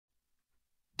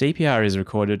DPR is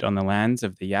recorded on the lands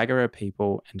of the Yagara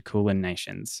people and Kulin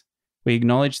nations. We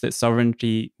acknowledge that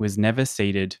sovereignty was never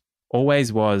ceded,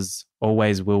 always was,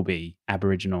 always will be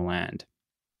Aboriginal land.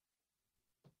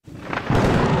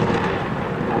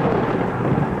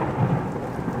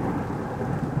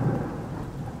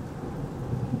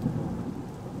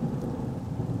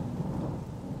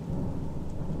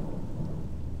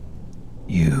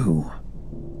 You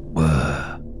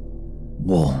were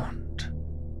warned,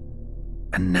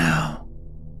 and now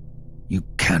you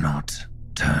cannot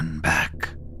turn back.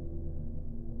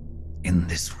 In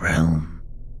this realm,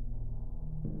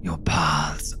 your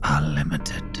paths are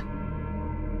limited.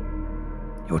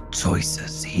 Your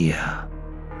choices here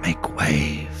make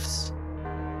waves.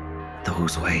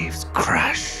 Those waves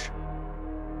crash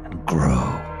and grow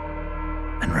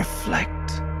and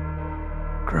reflect,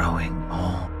 growing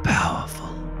more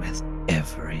powerful with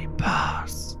every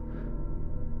pass.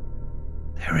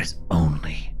 There is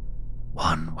only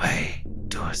one way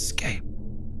to escape.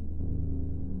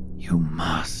 You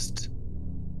must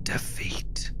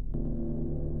defeat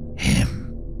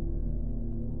him.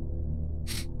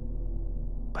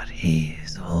 But he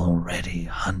is already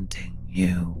hunting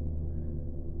you.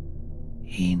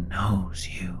 He knows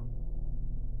you.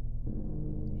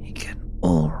 He can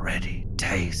already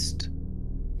taste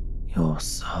your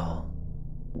soul.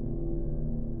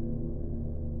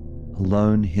 A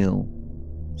lone hill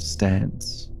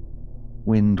stands,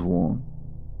 wind-worn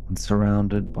and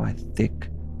surrounded by thick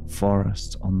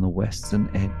forest on the western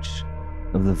edge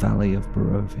of the valley of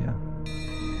Barovia.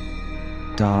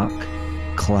 Dark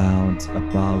clouds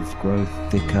above grow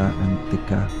thicker and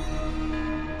thicker,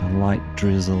 the light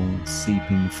drizzle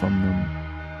seeping from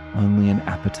them, only an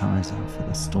appetizer for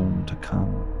the storm to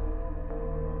come.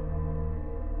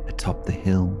 Atop the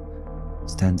hill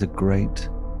stands a great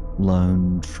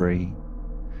lone tree,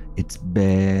 its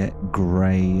bare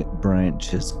grey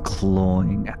branches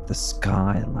clawing at the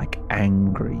sky like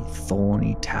angry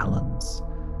thorny talons.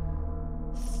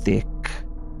 Thick,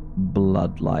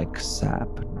 blood-like sap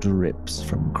drips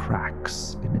from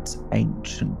cracks in its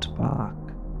ancient bark.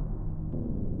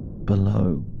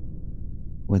 Below,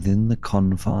 within the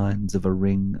confines of a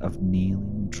ring of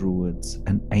kneeling druids,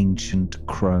 an ancient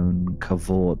crone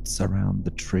cavorts around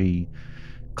the tree,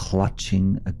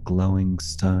 clutching a glowing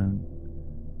stone.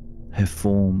 Her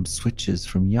form switches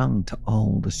from young to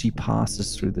old as she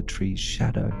passes through the tree's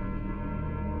shadow.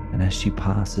 And as she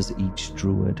passes each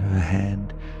druid, her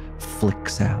hand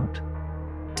flicks out,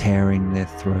 tearing their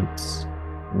throats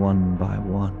one by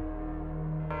one.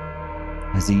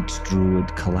 As each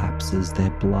druid collapses,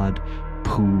 their blood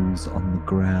pools on the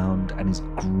ground and is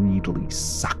greedily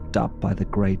sucked up by the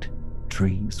great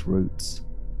tree's roots.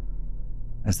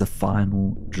 As the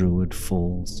final druid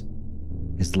falls,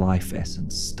 his life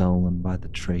essence stolen by the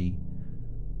tree,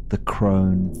 the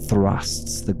crone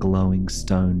thrusts the glowing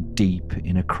stone deep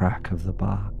in a crack of the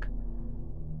bark.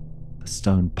 The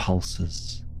stone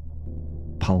pulses,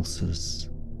 pulses,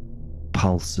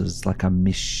 pulses like a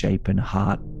misshapen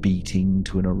heart beating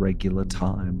to an irregular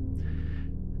time.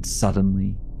 And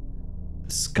suddenly,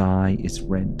 the sky is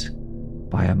rent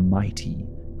by a mighty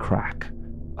crack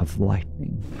of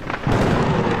lightning.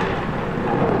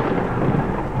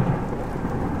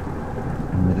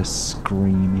 And with a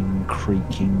screaming,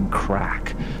 creaking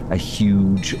crack, a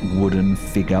huge wooden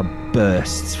figure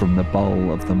bursts from the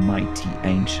bole of the mighty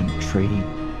ancient tree.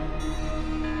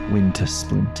 Winter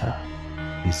Splinter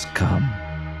is come.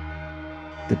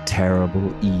 The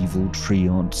terrible, evil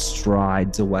treant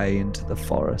strides away into the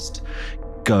forest,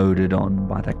 goaded on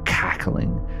by the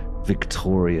cackling,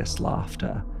 victorious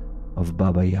laughter of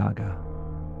Baba Yaga.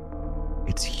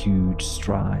 Its huge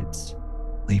strides,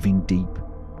 leaving deep,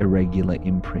 irregular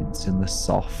imprints in the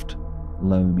soft,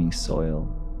 loamy soil.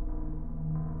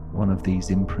 One of these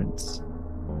imprints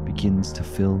begins to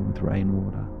fill with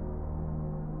rainwater.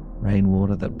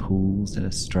 Rainwater that pools in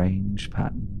a strange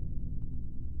pattern.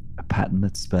 A pattern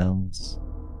that spells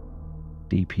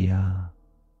DPR,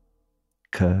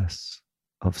 Curse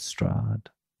of Strahd.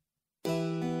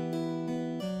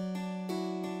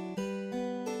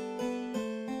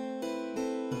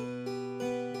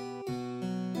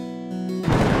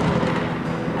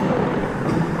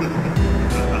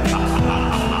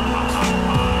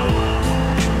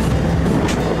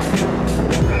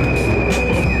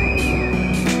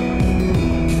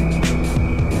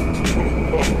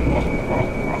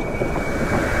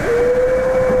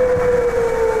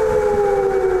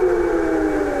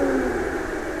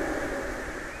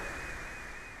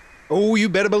 Oh, you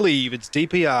better believe it's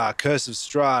DPR, Curse of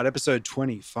Strahd, episode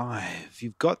 25.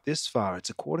 You've got this far. It's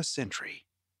a quarter century.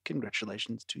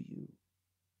 Congratulations to you.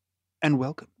 And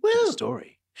welcome to the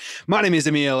story. My name is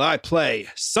Emil. I play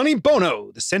Sonny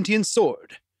Bono, the sentient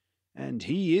sword. And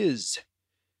he is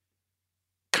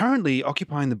currently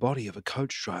occupying the body of a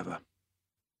coach driver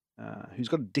who's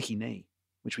got a dicky knee,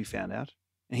 which we found out.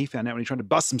 And he found out when he tried to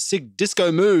bust some sick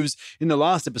disco moves in the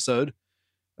last episode.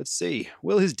 Let's see.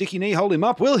 Will his dicky knee hold him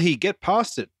up? Will he get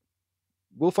past it?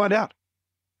 We'll find out.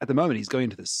 At the moment, he's going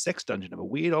into the sex dungeon of a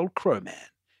weird old crow man,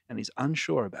 and he's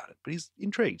unsure about it, but he's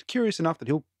intrigued, curious enough that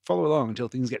he'll follow along until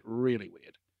things get really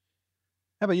weird.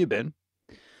 How about you, Ben?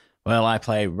 Well, I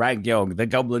play Ragyog, the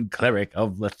Goblin Cleric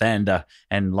of Lathander,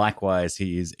 and likewise,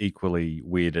 he is equally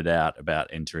weirded out about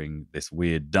entering this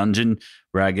weird dungeon.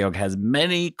 Ragyog has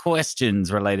many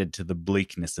questions related to the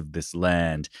bleakness of this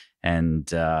land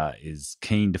and is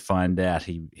keen to find out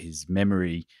his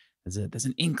memory. There's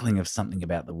an inkling of something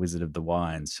about the Wizard of the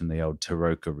Wines from the old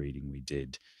Taroka reading we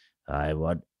did. I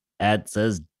want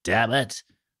answers, damn it.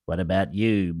 What about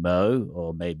you, Mo?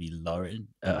 Or maybe Lauren?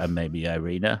 Maybe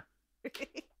Irina?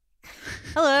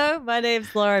 Hello, my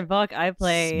name's Lauren Buck. I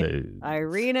play Smooth.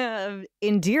 Irina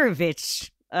Indirovich,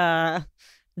 daughter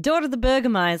of the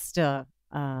Burgermeister.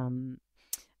 And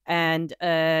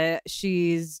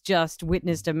she's just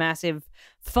witnessed a massive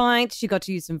fight. She got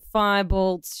to use some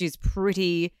firebolts. She's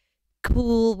pretty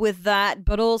cool with that.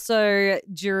 But also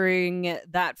during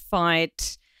that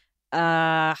fight,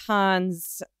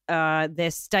 Hans,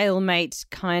 their stalemate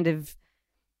kind of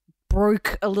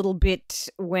broke a little bit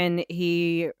when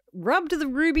he rubbed the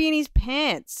ruby in his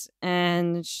pants.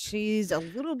 And she's a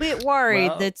little bit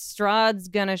worried that Strahd's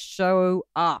going to show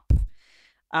up.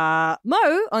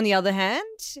 Mo, on the other hand,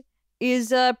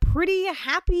 is pretty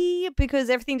happy because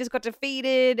everything just got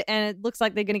defeated, and it looks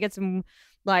like they're going to get some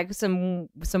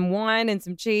wine and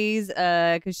some cheese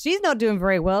because she's not doing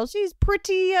very well. She's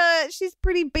pretty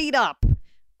beat up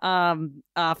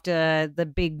after the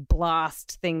big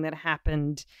blast thing that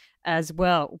happened as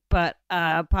well. But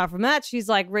apart from that, she's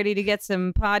like ready to get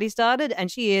some party started, and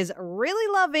she is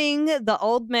really loving the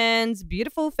old man's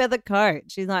beautiful feather coat.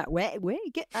 She's like, where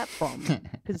you get that from?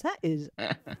 Because that is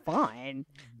fine.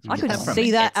 I could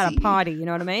see that at a party, you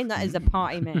know what I mean? That is a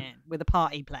party man with a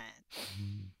party plan.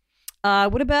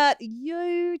 What about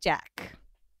you, Jack?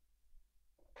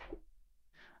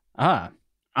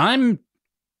 I'm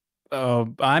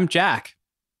Jack.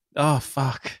 Oh,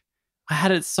 fuck. I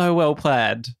had it so well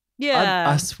planned. Yeah.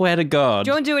 I swear to God. Do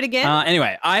you want to do it again?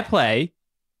 Anyway, I play...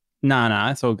 Nah,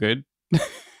 it's all good.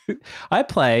 I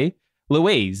play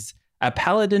Louise, a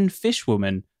paladin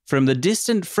fishwoman from the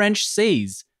distant French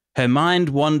seas. Her mind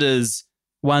wanders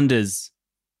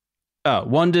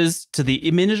to the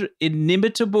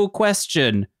inimitable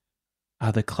question,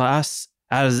 are the class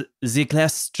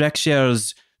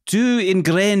structures too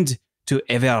ingrained to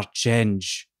ever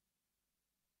change?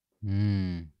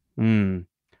 I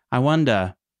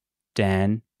wonder,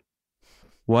 Dan,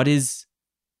 what is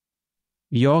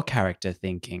your character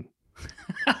thinking?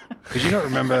 Could you not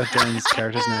remember Dan's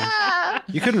character's name?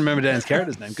 You couldn't remember Dan's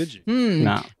character's name, could you?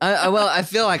 No. Well, I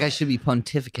feel like I should be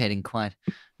pontificating quite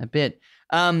a bit.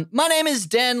 My name is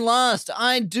Dan Last.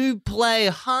 I do play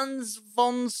Hans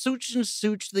von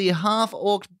Such, the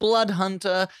half-orc blood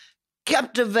hunter,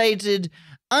 captivated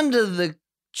under the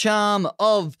charm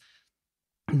of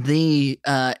the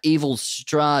evil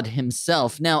Strahd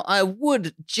himself. Now, I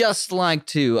would just like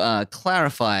to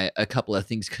clarify a couple of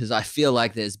things because I feel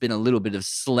like there's been a little bit of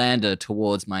slander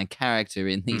towards my character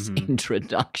in these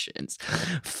introductions.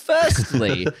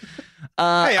 Firstly, hey,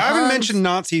 I haven't mentioned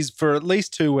Nazis for at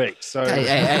least 2 weeks. So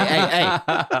Hey.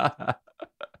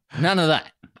 None of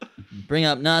that. Bring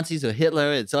up Nazis or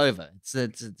Hitler, it's over. It's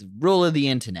the rule of the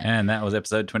internet. And that was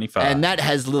episode 25. And that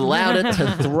has allowed it to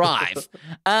thrive.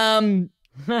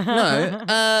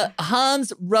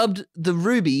 Hans rubbed the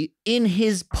ruby in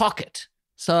his pocket.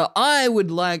 So I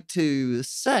would like to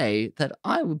say that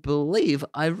I would believe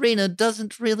Irina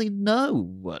doesn't really know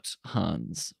what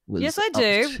Hans was Yes, I up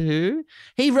do. to.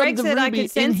 He rubbed Greg the said I ruby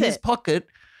could sense in his it. pocket.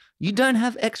 You don't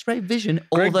have X-ray vision,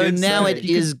 Greg although did now say it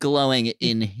is glowing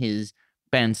in his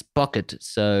pants pocket.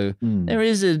 So there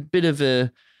is a bit of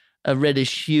a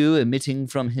reddish hue emitting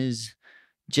from his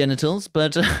genitals,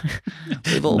 but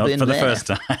we've all Not been for the there. first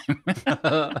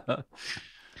time.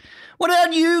 What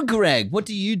about you, Greg? What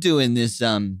do you do in this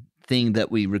thing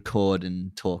that we record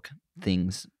and talk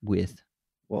things with?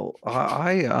 Well,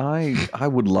 I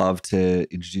would love to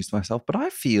introduce myself, but I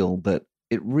feel that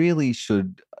I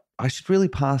should really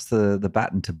pass the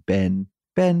baton to Ben.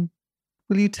 Ben,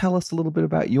 will you tell us a little bit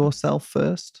about yourself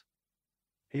first?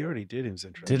 He already did his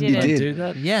intro. Didn't Did he it. do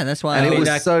that? Yeah, that's why. And I it was,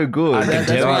 was so good. I can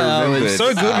That's tell why you I it remembered. was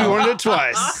So good, we wanted it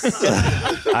twice.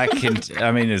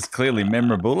 I mean, it's clearly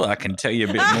memorable. I can tell you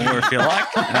a bit more if you like.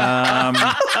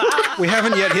 We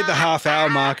haven't yet hit the half-hour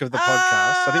mark of the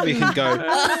podcast. I think we can go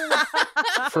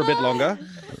for a bit longer.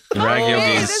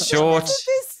 Ragyog is short.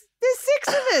 There's 6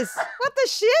 of us. What the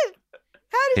shit?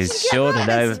 How did He's you get short and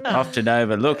this? often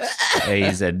overlooked.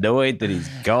 He's annoyed that his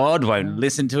God won't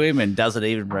listen to him and doesn't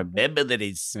even remember that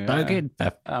he's spoken.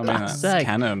 For I mean, fuck's that's sake.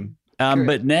 canon.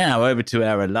 But now over to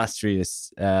our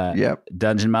illustrious Yep.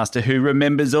 Dungeon Master who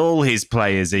remembers all his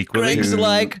players equally. Greg's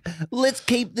like, let's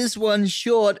keep this one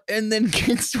short and then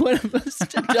gets one of us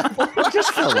to double. I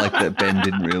just felt like that Ben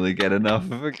didn't really get enough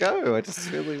of a go. I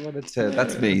just really wanted to.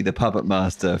 That's me, the puppet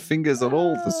master, fingers on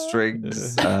all the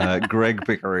strings. Greg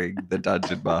Pickering, the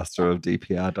dungeon master of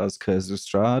DPR, does Curse of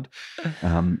Strahd.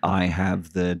 I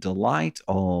have the delight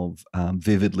of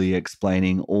vividly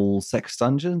explaining all sex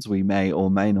dungeons we may or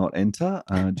may not enter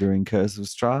during Curse of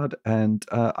Strahd, and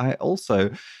I also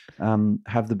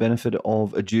have the benefit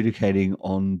of adjudicating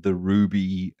on the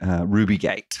Ruby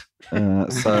Gate. How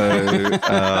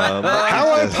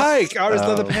opaque are his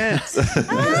leather pants? That's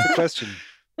the question.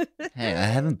 Hey, I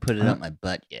haven't put it up my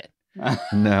butt yet.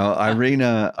 No,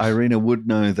 Irina would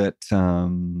know that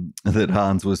that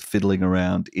Hans was fiddling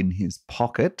around in his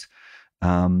pocket.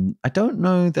 I don't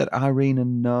know that Irina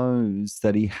knows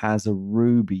that he has a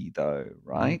ruby, though,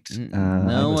 right?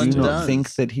 No I one do not does.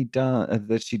 think that he does.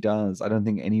 That she does. I don't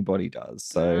think anybody does.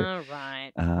 So, All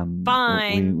right.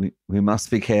 Fine. we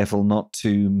must be careful not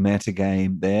to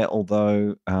metagame there.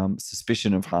 Although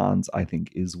suspicion of Hans, I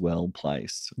think, is well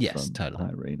placed. Yes, from totally.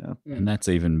 Irina. And that's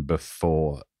even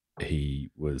before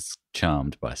he was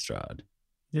charmed by Strahd.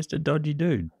 Just a dodgy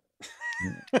dude.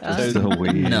 Just a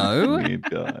weird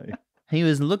guy. He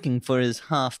was looking for his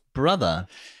half brother.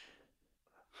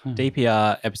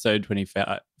 DPR episode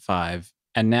 25,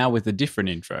 and now with a different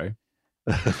intro.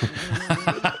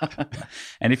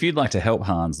 And if you'd like to help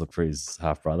Hans look for his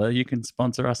half brother, you can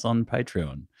sponsor us on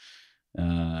Patreon.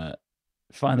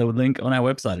 Find the link on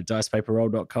our website at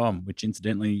dicepaperroll.com, which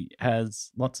incidentally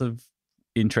has lots of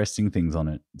interesting things on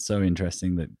it. So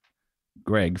interesting that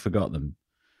Greg forgot them.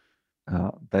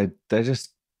 They're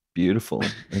just beautiful.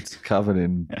 It's covered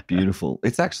in beautiful.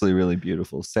 It's actually really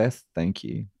beautiful. Seth, thank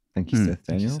you. Thank you, Seth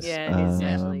Daniels. Yeah, it is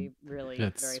actually really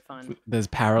very fun. There's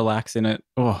parallax in it.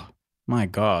 Oh, my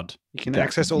God. You can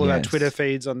access all of our Yes. Twitter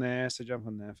feeds on there, so jump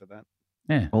on there for that.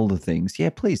 Yeah. All the things. Yeah,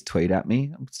 please tweet at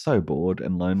me. I'm so bored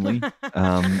and lonely.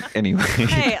 Anyway.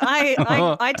 Hey,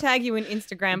 I tag you in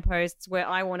Instagram posts where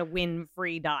I want to win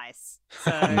free dice. So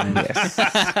Yes.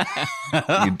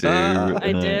 You do.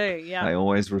 I do, yeah. I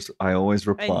always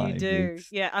reply. And you do. with-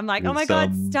 Yeah. I'm like, oh with my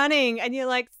God, some- stunning. And you're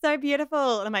like, so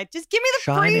beautiful. And I'm like, just give me the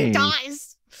free Shiny.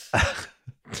 dice.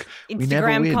 We never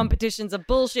Instagram win. competitions are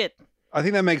bullshit. I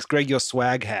think that makes Greg your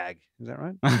swag hag. Is that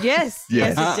right? Yes.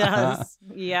 Yes. Yes, it does.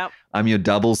 Yep. I'm your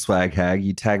double swag hag.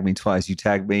 You tag me twice. You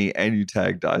tag me and you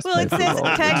tag Dice. Well, it Paper says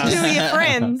Roll. tag 2 of your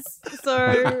friends.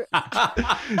 So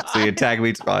So you tag me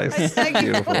I twice. tag you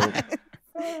Beautiful. twice.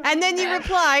 And then you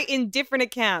reply in different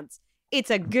accounts.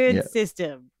 It's a good Yeah.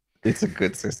 system. It's a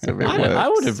good system. It I works.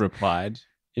 would have replied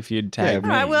if you'd tagged All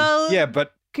me. right. Well, Yeah, but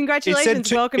it congratulations. said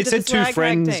two, Welcome it to said the two Swag Hag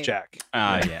friends, team. Jack.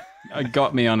 Yeah. It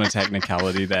got me on a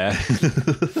technicality there.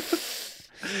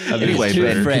 Anyway, Two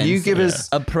Ben, can friends. you give us?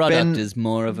 A product Ben- is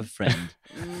more of a friend.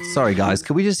 Sorry, guys.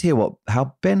 Can we just hear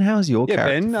how's your Yeah,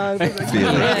 character? Ben. I think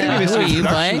Yeah. we missed Who an are you introduction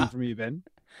playing? from you, Ben.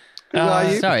 Who are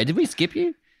you? Sorry, did we skip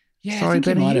you? Yeah, I Sorry, think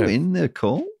Ben. might Are you have. in the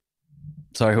call?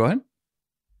 Sorry, what?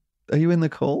 Are you in the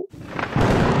call?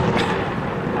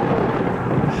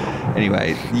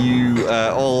 Anyway, you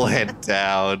all head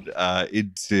down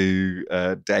into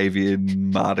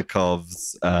Davian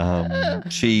Mardikov's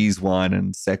cheese, wine,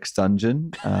 and sex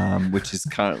dungeon, which is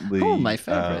currently Oh, my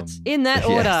favourites. In that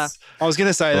order. yes. I was going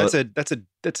to say Well-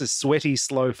 that's a sweaty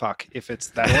slow fuck if it's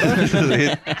that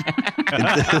order.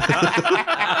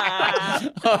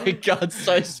 Oh my God,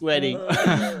 so sweaty.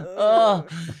 Oh.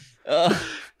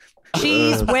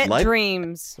 Cheese wet Like-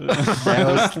 dreams.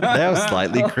 Now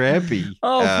slightly crampy.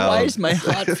 Oh, why Um, does my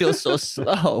heart feel so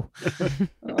slow?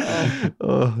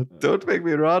 Oh, don't make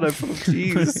me run. I'm full of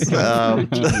cheese.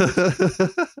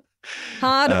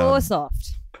 Hard or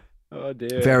soft? Oh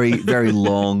dear. Very, very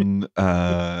long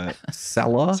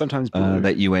cellar Sometimes blue.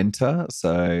 that you enter.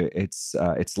 So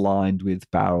it's lined with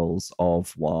barrels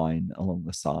of wine along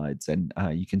the sides, and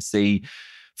you can see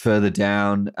further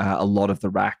down, a lot of the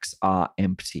racks are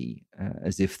empty,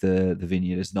 as if the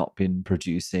vineyard has not been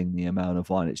producing the amount of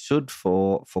wine it should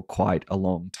for quite a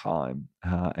long time.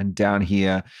 And down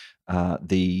here,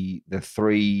 the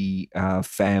three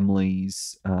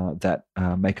families that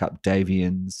make up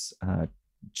Davian's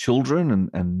children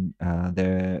and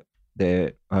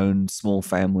their own small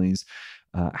families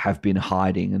have been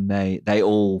hiding, and they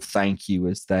all thank you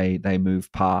as they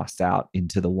move past out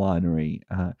into the winery,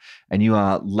 and you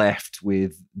are left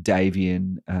with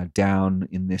Davian down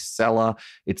in this cellar.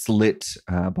 It's lit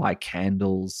by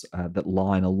candles that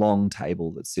line a long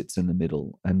table that sits in the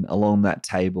middle, and along that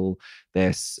table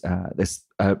there's a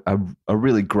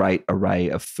really great array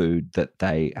of food that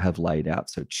they have laid out.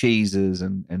 So cheeses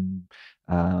and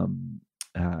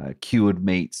cured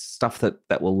meats, stuff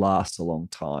that will last a long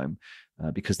time.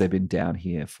 Because they've been down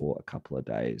here for a couple of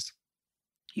days.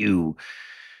 You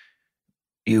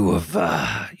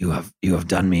have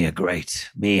done me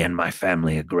and my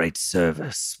family a great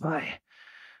service by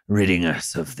ridding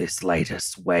us of this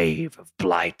latest wave of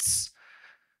blights.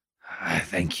 I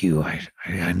thank you. I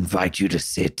invite you to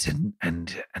sit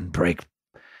and break.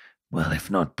 Well,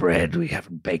 if not bread, we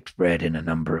haven't baked bread in a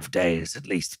number of days. At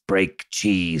least break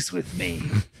cheese with me.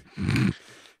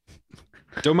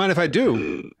 Don't mind if I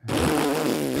do.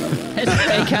 Let's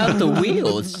take out the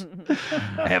wheels.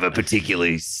 I have a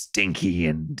particularly stinky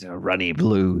and runny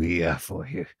blue here for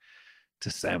you to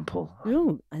sample.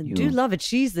 Ooh, I do love a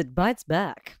cheese that bites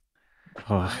back.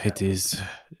 Oh, it is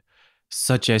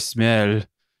such a smell.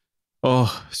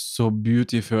 Oh, so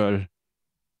beautiful.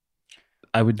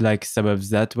 I would like some of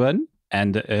that one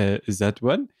and that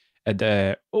one.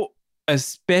 And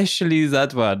especially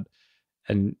that one.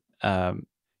 And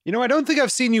I don't think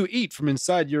I've seen you eat from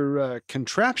inside your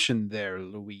contraption there,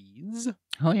 Louise.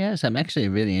 Oh, yes. I'm actually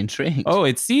really intrigued. oh,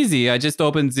 it's easy. I just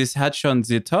open this hatch on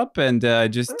the top and I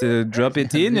just drop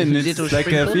it in, and it's Little like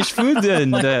a sprinkle. fish food.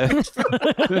 And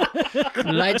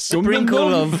Light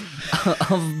sprinkle of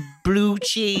blue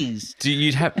cheese.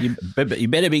 You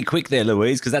better be quick there,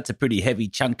 Louise, because that's a pretty heavy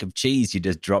chunk of cheese you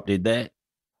just dropped in there.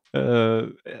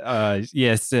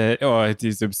 yes. It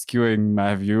is obscuring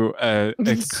my view.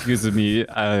 Excuse me.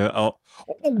 Well,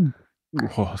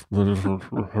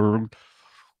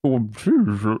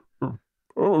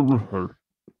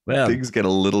 Things get a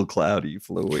little cloudy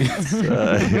for Louise.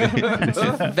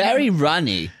 Very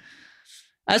runny.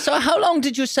 So how long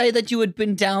did you say that you had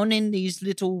been down in these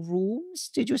little rooms,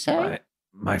 did you say?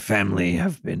 My family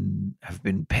have been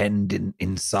penned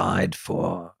inside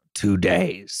for 2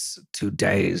 days. 2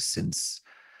 days since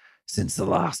the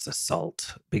last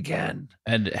assault began.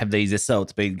 and have these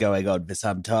assaults been going on for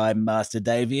some time, Master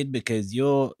Davian? Because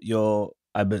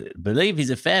I believe he's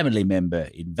a family member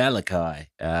in Valakai,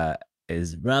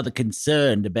 is rather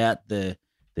concerned about the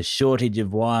shortage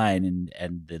of wine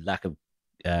and the lack of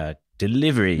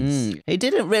deliveries. He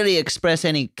didn't really express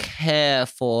any care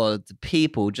for the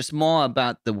people, just more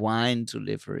about the wine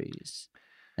deliveries,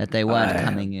 that they weren't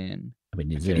coming in. I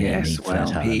mean, is there any Yes, flat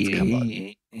well, hearts? Come on.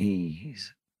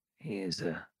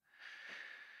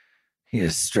 he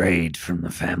has strayed from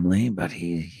the family, but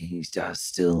he does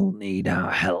still need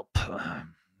our help.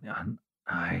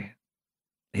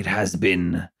 It has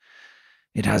been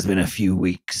a few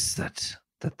weeks that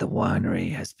the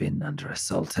winery has been under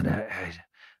assault, and I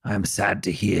am sad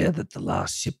to hear that the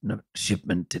last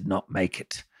shipment did not make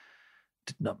it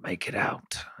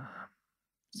out.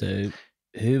 So,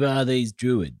 who are these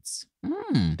druids?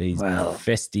 These Well-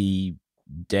 festy,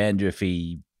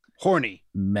 dandruffy, Horny.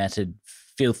 matted,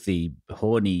 filthy,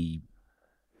 horny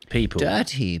people.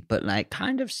 Dirty, but like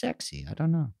kind of sexy. I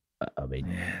don't know. I mean,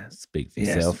 Yes. speak for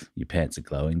Yes. yourself. Your pants are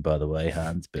glowing, by the way,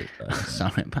 Hans. But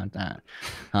Sorry about that.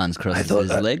 Hans crosses thought his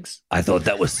that- legs. I thought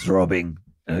that was throbbing.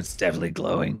 It's definitely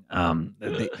glowing.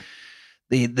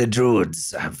 The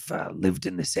druids have lived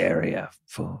in this area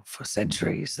for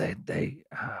centuries. They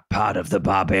are part of the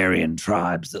barbarian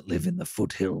tribes that live in the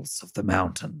foothills of the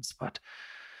mountains, but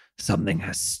something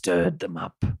has stirred them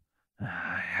up.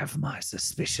 I have my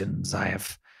suspicions. I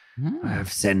have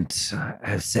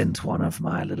sent one of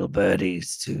my little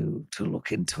birdies to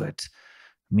look into it.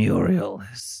 Muriel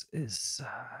is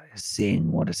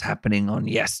seeing what is happening on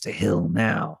Yester Hill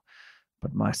now,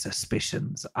 but my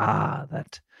suspicions are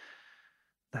that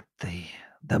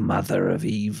the mother of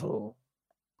evil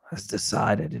has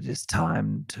decided it is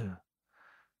time to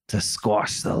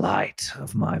squash the light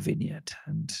of my vineyard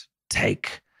and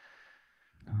take.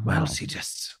 Well, she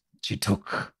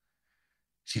took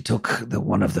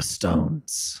one of the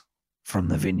stones from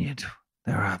the vineyard.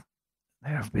 There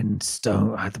have been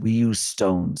we use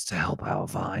stones to help our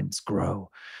vines grow.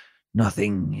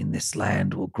 nothing in this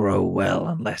land will grow well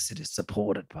unless it is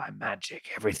supported by magic.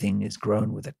 Everything is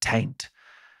grown with a taint.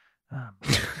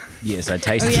 Yes, I Oh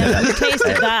tasted yeah, we that.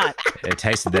 tasted that. I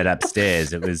tasted that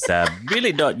upstairs. It was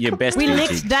really not your best. We vintage.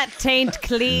 licked that taint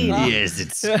clean. Yes,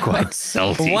 it's quite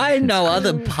salty. Why no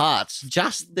other parts?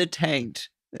 Just the taint.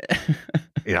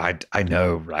 Yeah, I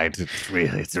know, right?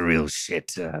 It's a real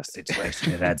shit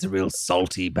situation. It adds a real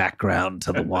salty background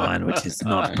to the wine, which is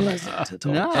not pleasant at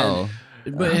all. No.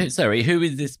 Sorry, who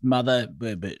is this mother?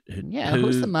 Yeah,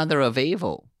 who's the mother of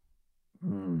evil?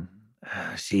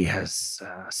 She has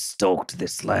stalked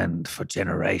this land for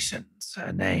generations.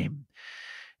 Her name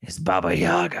is Baba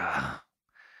Yaga.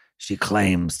 She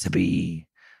claims to be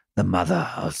the mother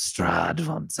of Strahd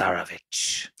von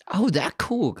Zarovich. Oh, that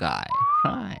cool guy.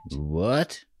 Right.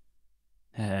 What?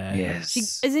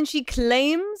 Yes. Isn't she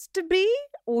claims to be,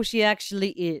 or she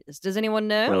actually is? Does anyone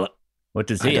know? Well, What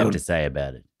does I he have don't- to say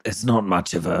about it? it's not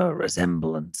much of a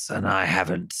resemblance, and I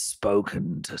haven't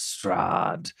spoken to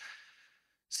Strahd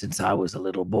since I was a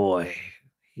little boy.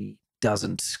 He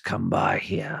doesn't come by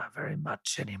here very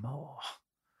much anymore.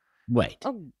 Wait,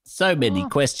 Oh, so many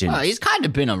questions. Well, he's kind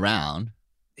of been around.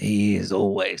 He is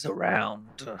always around.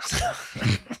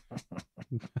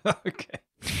 Okay.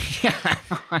 Yeah.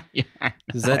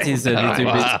 That is a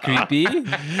little bit creepy.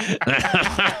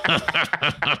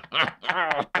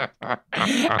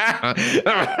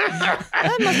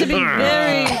 that must have been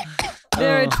very,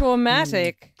 very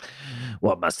traumatic.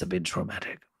 What must have been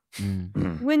traumatic?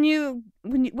 When you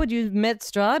met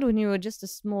Strahd when you were just a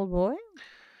small boy?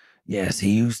 Yes,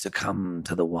 he used to come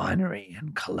to the winery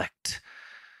and collect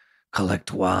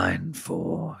wine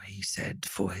he said,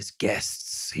 for his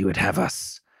guests. He would have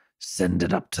us send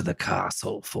it up to the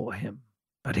castle for him.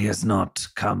 But he has not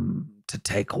come to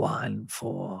take wine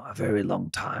for a very long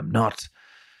time. Not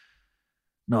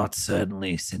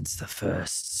certainly since the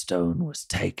first stone was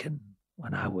taken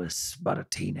when I was but a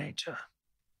teenager.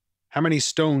 How many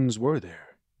stones were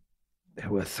there? There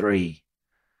were 3.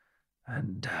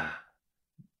 And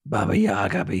Baba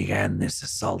Yaga began this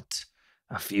assault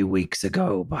a few weeks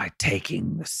ago by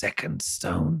taking the second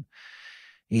stone.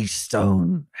 Each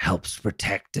stone helps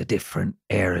protect a different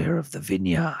area of the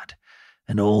vineyard,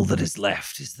 and all that is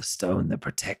left is the stone that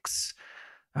protects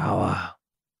our,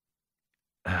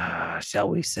 shall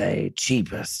we say,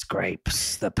 cheapest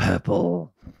grapes, the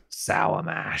purple sour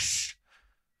mash.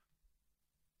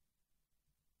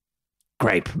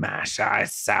 Grape mash.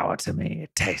 It's sour to me.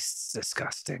 It tastes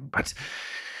disgusting, but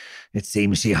it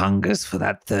seems she hungers for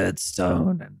that third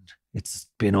stone, and it's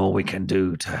been all we can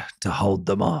do to hold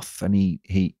them off. And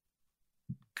he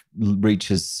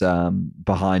reaches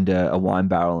behind a wine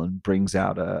barrel and brings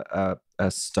out a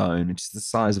stone, which is the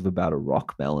size of about a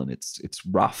rock melon. It's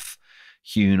rough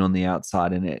hewn on the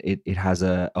outside, and it has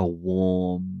a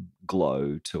warm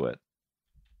glow to it.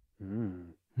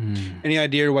 Any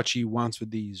idea what she wants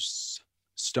with these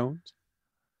stones?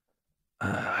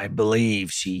 I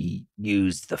believe she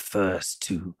used the first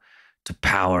to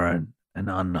power an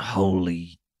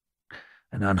unholy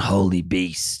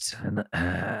beast,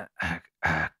 a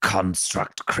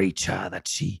construct creature that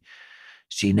she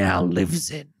now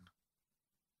lives in.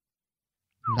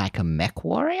 Like a mech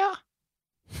warrior?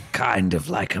 Kind of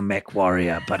like a mech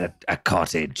warrior, but a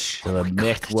cottage. So a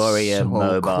mech warrior so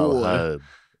mobile cool. home.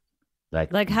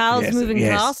 Like Hal's Yes, moving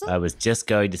yes. castle? I was just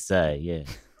going to say, yeah.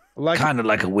 Like Kind of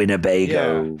like a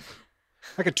Winnebago.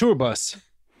 like a tour bus.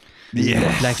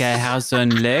 Yeah. Like a house on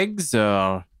legs,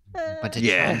 or But it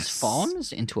Yes.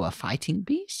 transforms into a fighting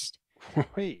beast?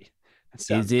 Wait, that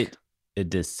sounds- Is it a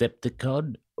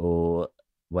Decepticon or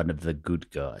one of the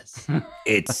good guys?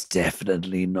 It's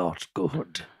definitely not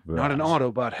good. not an Right.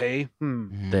 Autobot? Hey,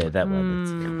 There, that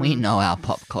one. That's We know our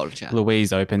pop culture.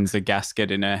 Louise opens a gasket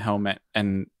in her helmet,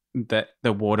 and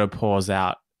the water pours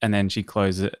out, and then she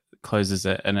closes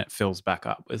it, and it fills back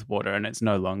up with water, and it's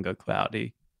no longer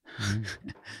cloudy.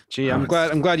 Gee, I'm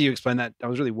glad you explained that. I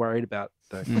was really worried about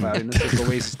the cloudiness of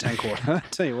Louise's tank water.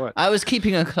 Tell you what. I was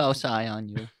keeping a close eye on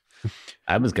you.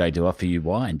 I was going to offer you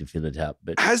wine to fill it up,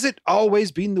 but Has it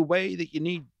always been the way that you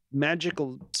need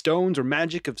magical stones or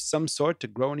magic of some sort to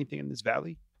grow anything in this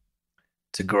valley?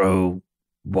 To grow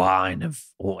wine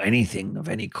or anything of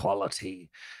any quality,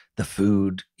 the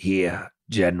food here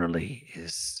generally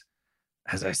is,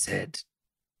 as I said,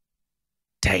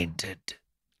 tainted.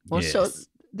 Well, so Yes.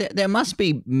 there must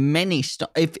be many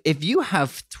stones. If you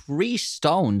have 3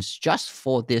 stones just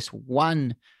for this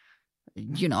one,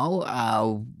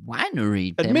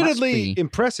 winery, there Admittedly must be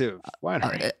impressive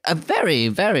winery. a very,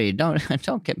 very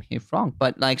don't get me wrong,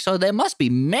 but so there must be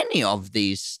many of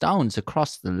these stones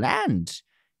across the land,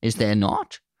 is there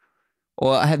not?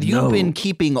 Or have you No. been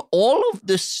keeping all of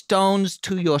the stones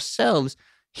to yourselves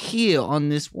here on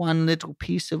this one little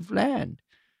piece of land?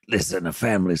 Listen, a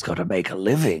family's got to make a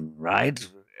living, right?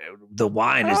 The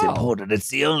wine is Oh. important. It's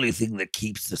the only thing that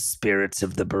keeps the spirits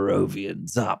of the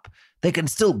Barovians up. They can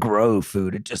still grow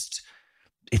food. It's just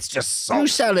You salt.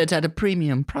 sell it at a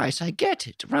premium price. I get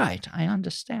it. Right. I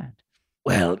understand.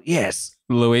 Well, yes.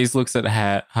 Louise looks at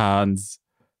Hans.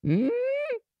 Mm.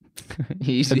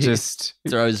 he Just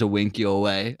throws a wink your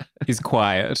way. he's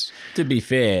quiet. To be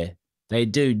fair, they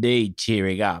do need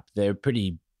cheering up. They're a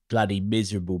pretty bloody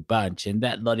miserable bunch, and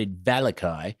that lot in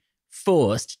Valakai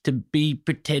forced to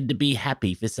pretend to be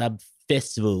happy for some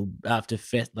festival after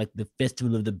like the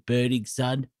festival of the burning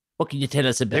sun. What can you tell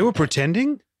us about? They were that?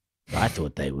 pretending? I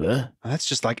thought they were. That's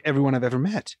just like everyone I've ever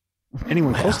met.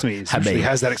 Anyone close to me I essentially mean,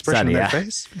 has that expression on their Sonny,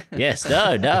 face. Yes,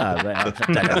 no. But I don't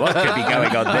know what could be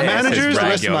going on My there. says managers, the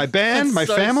rest of Ragyor, my band, That's my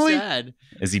so family. sad.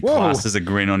 as he Whoa. plasters a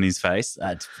grin on his face.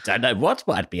 I don't know what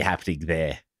might be happening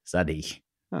there, Sonny.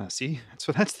 Ah, see,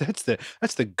 that's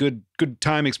the good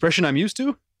time expression I'm used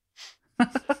to.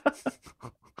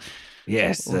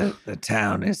 Yes, the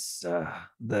town is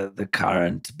the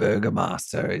current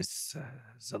burgomaster is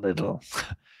a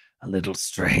little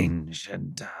strange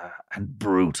and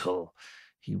brutal.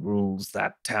 He rules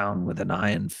that town with an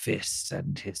iron fist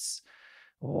and his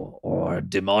or a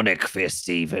demonic fist,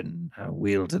 even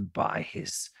wielded by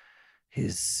his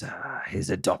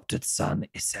adopted son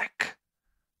Isaac.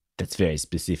 That's very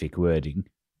specific wording.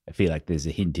 I feel like there's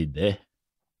a hint in there.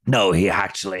 No, he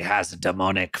actually has a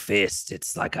demonic fist.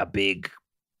 It's like a big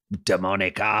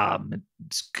demonic arm. It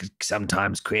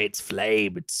sometimes creates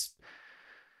flame. It's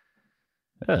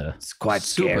quite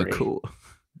Super scary. cool.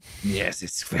 Yes,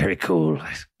 it's very cool.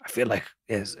 I feel like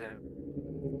yes,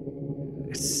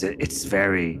 it's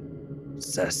very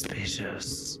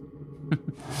suspicious.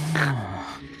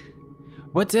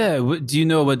 What do you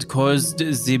know what caused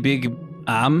the big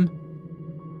arm?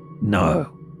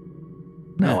 No,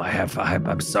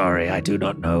 I'm sorry, I do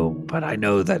not know, but I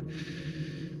know that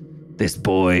this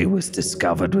boy was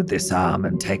discovered with this arm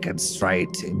and taken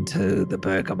straight into the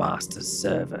burgomaster's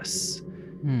service.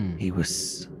 He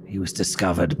was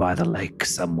discovered by the lake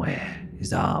somewhere,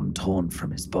 his arm torn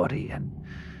from his body, and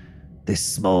this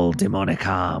small demonic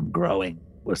arm growing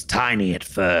was tiny at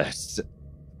first.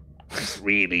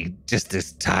 Just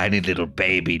this tiny little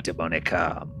baby demonic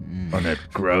arm on a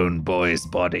grown boy's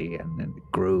body, and then it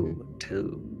grew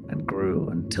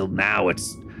until now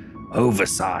it's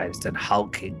oversized and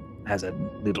hulking, has a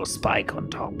little spike on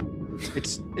top.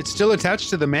 It's still attached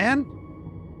to the man.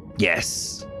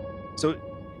 Yes. So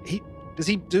does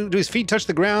he do his feet touch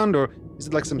the ground, or is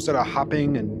it like some sort of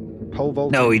hopping and pole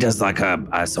vault? No, he does like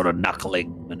a sort of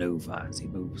knuckling maneuver as he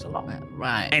moves along.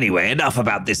 Right. Anyway, enough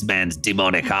about this man's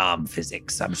demonic arm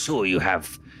physics. I'm sure you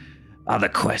have other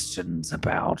questions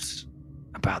about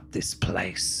this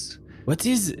place. What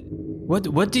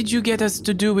did you get us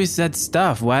to do with that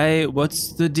stuff?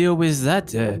 What's the deal with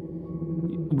that?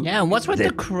 Yeah, and what's with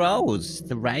the crows,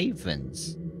 the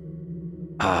ravens?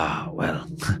 Well,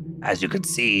 as you can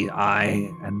see,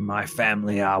 I and my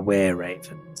family are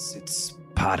were-ravens. It's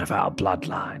part of our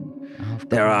bloodline.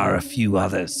 There are a few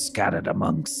others scattered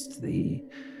amongst the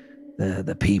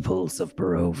peoples of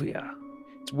Barovia.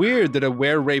 It's weird that a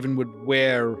were-raven would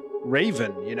wear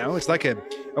raven, you know? It's like a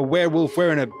werewolf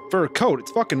wearing a fur coat.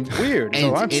 It's fucking weird.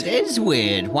 It is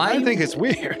weird. Why? I think it's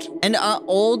weird. And are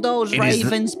all those It is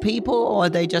ravens people, or are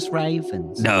they just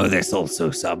ravens? No, there's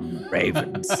also some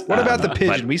ravens. What about the but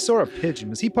pigeon? We saw a pigeon.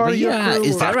 Was he part of your Yeah, crew?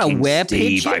 is there a fucking were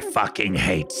Steve, pigeon? I fucking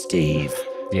hate Steve.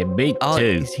 Yeah, me Oh, too.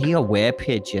 is he a were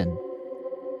pigeon?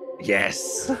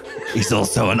 Yes. He's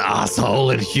also an asshole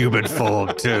in human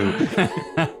form, too.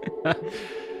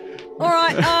 All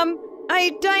right,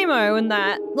 hey, Damo and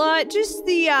that, like, just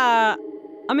the, a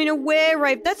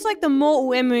were-raven, that's like the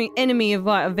mortal enemy of,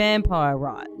 like, a vampire,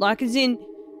 right? Like, as in,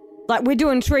 like, we're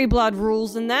doing tree blood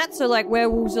rules and that, so, like,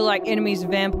 werewolves are, like, enemies of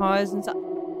vampires and stuff.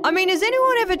 I mean, has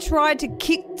anyone ever tried to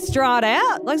kick Strahd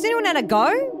out? Like, has anyone had a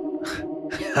go?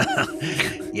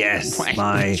 Yes,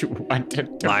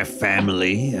 my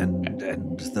family and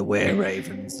the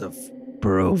were-ravens of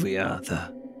Barovia,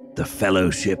 the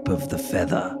Fellowship of the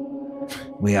Feather.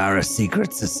 We are a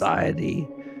secret society,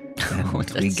 and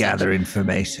that's we such gather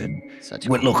information. Such a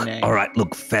Well, cool look, name. all right,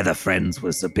 look, Feather Friends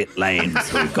was a bit lame,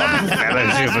 so we've gone with Fellowship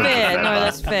That's of the fair. Feather. No,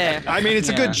 that's fair. I mean, it's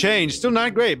a Yeah. good change. Still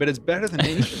not great, but it's better than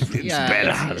anything. It's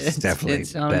better. It's definitely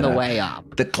it's on better. the way up.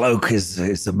 The cloak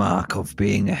is a mark of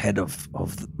being a head of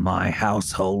my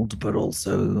household, but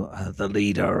also the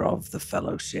leader of the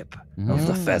Fellowship of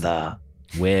the Feather.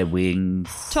 Wear wings.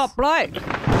 Top bloke.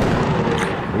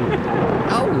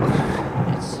 Oh,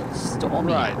 saw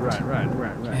me out.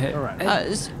 Right. All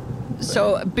right.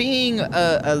 So being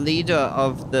a leader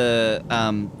of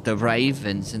the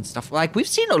ravens and stuff, like we've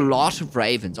seen a lot of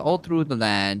ravens all through the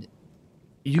land.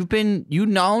 You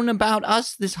known about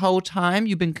us this whole time?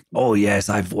 You've been... Oh, yes,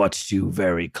 I've watched you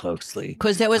very closely.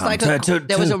 Because there was like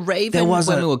there was a raven when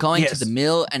we were going to the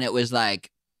mill, and it was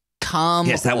like, come.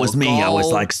 Yes, that was me. I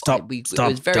was like, stop,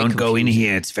 don't go in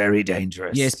here. It's very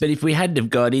dangerous. Yes, but if we hadn't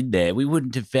have gone in there, we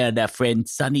wouldn't have found our friend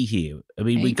Sunny here. I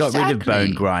mean, we got rid of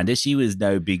Bone Grinder. She was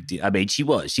no big deal. I mean, she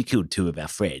killed 2 of our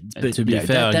friends. But to be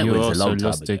fair, that you was also a long time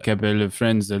lost ago. a couple of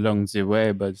friends along the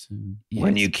way, but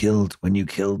When you killed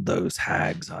those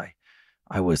hags,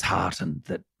 I was heartened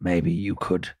that maybe you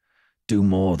could do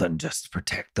more than just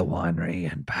protect the winery,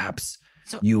 and perhaps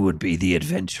you would be the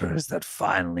adventurers that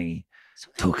finally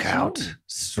took out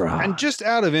Strahd. And just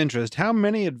out of interest, how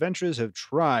many adventurers have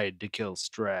tried to kill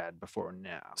Strahd before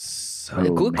now? So What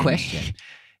a good many. question.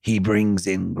 He brings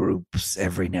in groups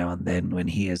every now and then when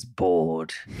he is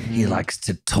bored. He likes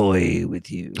to toy with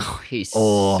you. Oh, he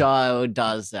Or so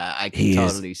does that. I can he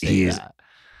is- totally see that.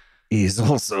 He is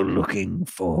also looking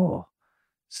for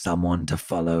someone to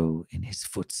follow in his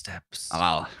footsteps.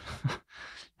 Oh,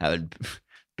 that would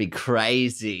be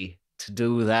crazy to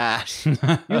do that.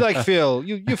 You like feel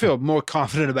you feel more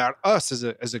confident about us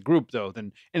as a group though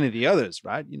than any of the others,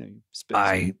 right? You know, you spit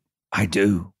some- I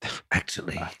do,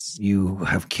 actually. You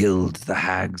have killed the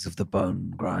hags of the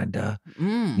Bone Grinder.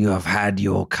 Mm. You have had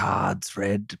your cards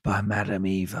read by Madame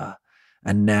Eva,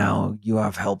 and now you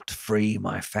have helped free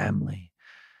my family.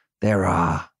 There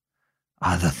are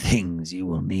other things you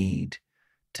will need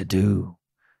to do.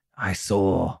 I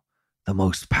saw the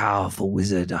most powerful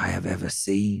wizard I have ever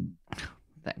seen,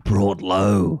 brought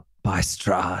low by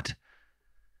Strahd.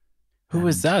 who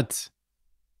was that?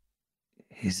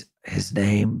 His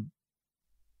name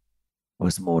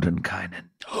was Mordenkainen.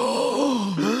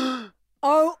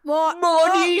 Oh my!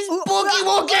 Morty's boogie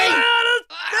woogie!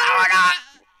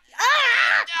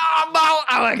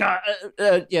 Oh my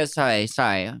god! Yeah, sorry.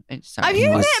 Have you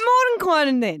was- met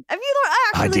Mordenkainen then? Have you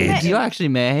I actually did. met You him? actually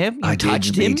met him? You I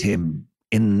touched did him? meet him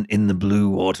in the Blue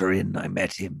Water Inn. I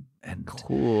met him, and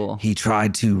Cool. he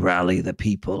tried to rally the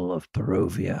people of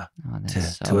Barovia Oh,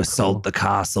 that's to so assault cool. the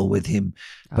castle with him,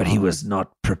 but he Oh, was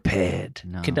not prepared.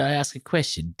 No. Could I ask a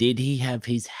question? Did he have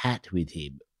his hat with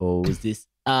him, or was this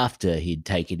after he'd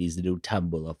taken his little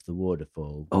tumble off the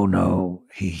waterfall? Oh no,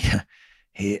 he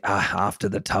after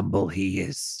the tumble, he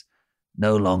is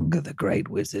no longer the great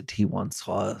wizard he once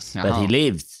was. But he Oh.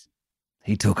 lives.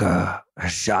 He took a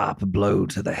sharp blow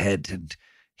to the head, and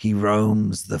he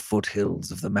roams the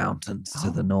foothills of the mountains to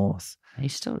the Oh. north,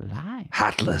 He's still alive.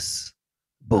 hatless,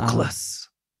 bookless,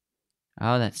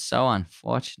 Oh, that's so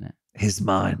unfortunate. his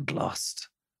mind lost.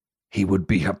 He would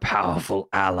be a powerful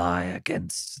ally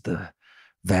against the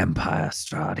vampire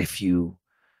Strahd if you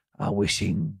are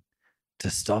wishing to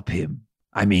stop him.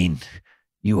 I mean,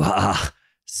 you are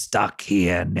stuck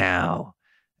here now,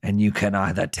 and you can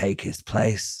either take his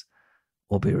place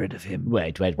or be rid of him.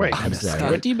 Wait. Wait, I'm stuck.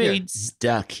 sorry. What do you Yeah. mean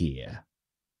stuck here?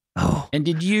 Oh, And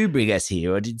did you bring us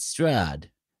here, or did Strahd?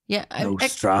 Yeah, no,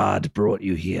 Strahd brought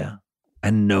you here,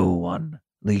 and no one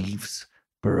leaves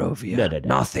Barovia. No.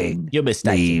 Nothing You're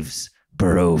mistaken. leaves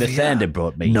Barovia. The Thunder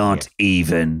brought me Not here.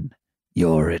 even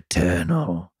your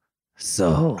eternal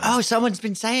soul. Oh, someone's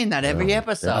been saying that every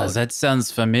episode. Oh, that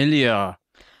sounds familiar.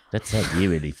 That sounds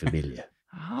eerily familiar.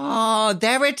 Oh,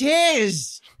 there it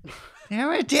is.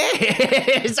 There it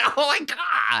is. Oh my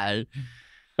god.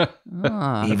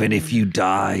 Oh. Even if you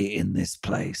die in this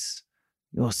place,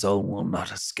 your soul will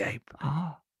not escape.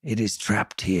 Oh. It is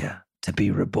trapped here to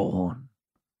be reborn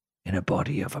in a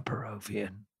body of a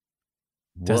Barovian.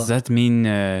 Does that mean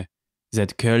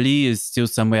that Curly is still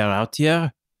somewhere out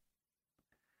here?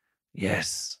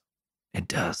 Yes, it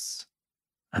does.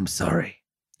 I'm sorry.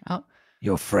 Oh.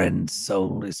 Your friend's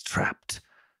soul is trapped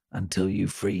until you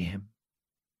free him.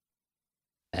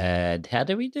 And how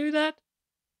do we do that?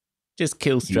 Just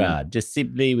kill Strahd. Just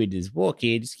simply, we just walk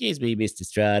in. Excuse me, Mr.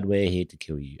 Strahd, we're here to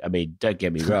kill you. I mean, don't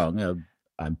get me wrong.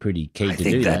 I'm pretty keen I to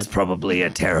think do that's that. probably a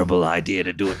terrible idea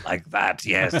to do it like that,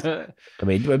 yes. I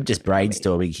mean, we're just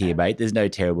brainstorming here, mate. There's no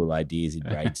terrible ideas in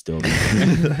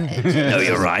brainstorming. No,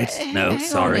 you're right. No, Hang on a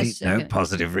sorry. No, second.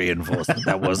 positive reinforcement.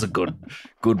 That was a good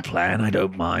plan. I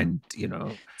don't mind,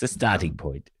 It's a starting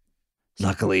point.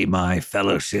 Luckily, my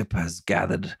fellowship has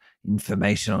gathered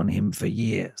information on him for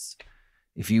years.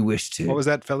 If you wish to. What was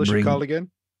that fellowship bring- called again?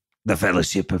 The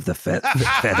Fellowship of the Feather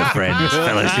Friends.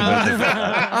 Fellowship of the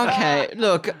Feather. Okay,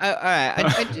 look, all right.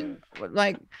 I didn't.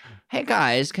 like, hey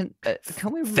guys, can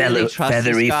we really trust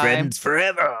feathery this guy? friends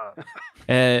forever.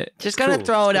 Just gonna Cool.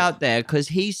 throw it out there because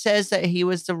he says that he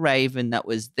was the raven that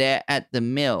was there at the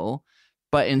mill,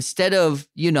 but instead of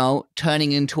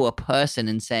turning into a person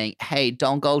and saying, "Hey,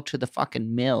 don't go to the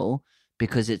fucking mill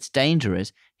because it's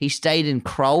dangerous," he stayed in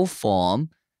crow form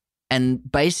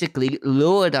and basically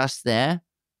lured us there.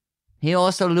 He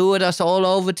also lured us all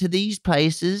over to these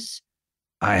places.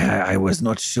 I was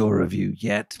not sure of you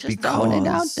yet Just throwing it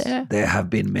out because there. have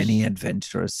been many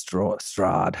adventurers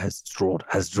Strahd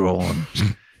has drawn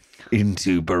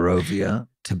into Barovia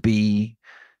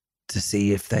to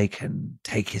see if they can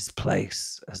take his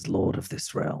place as lord of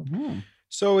this realm.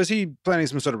 So is he planning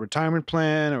some sort of retirement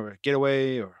plan or a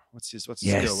getaway or what's his Yes,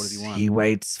 skill? What does he want? he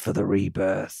waits for the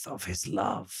rebirth of his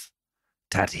love,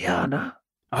 Tatiana.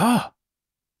 Oh,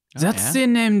 that's yeah. the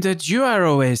name that you are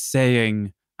always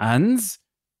saying, Hans.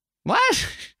 What?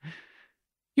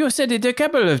 You said it a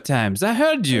couple of times. I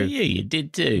heard you. Yeah, you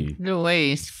did too.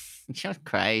 Louise, you're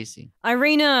crazy.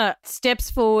 Irina steps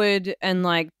forward and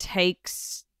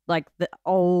takes the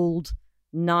old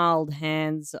gnarled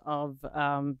hands of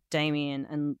Damien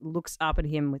and looks up at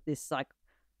him with this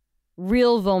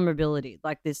real vulnerability,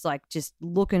 this just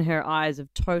look in her eyes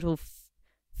of total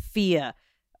fear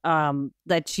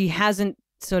that she hasn't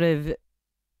sort of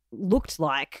looked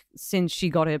like since she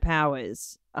got her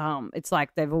powers. It's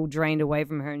like they've all drained away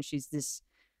from her and she's this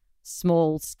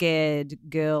small scared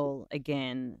girl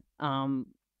again.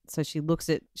 So she looks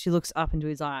up into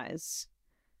his eyes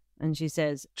and she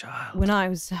says, Child. "When I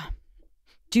was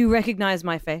do you recognize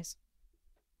my face?"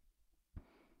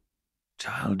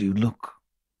 Child, you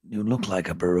look like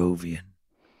a Barovian.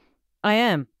 I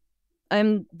am.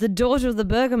 I'm the daughter of the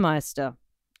Burgermeister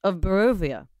of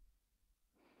Barovia.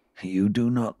 You do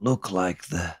not look like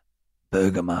the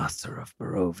Burgomaster of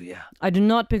Barovia. I do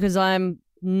not, because I am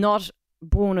not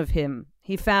born of him.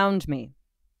 He found me.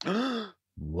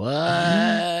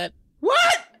 What?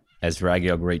 What? As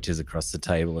Ragyog reaches across the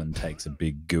table and takes a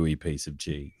big gooey piece of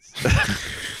cheese.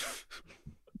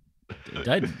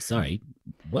 Sorry.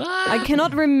 What? I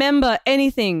cannot remember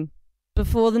anything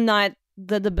before the night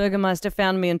that the Burgermeister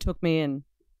found me and took me in.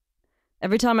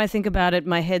 Every time I think about it,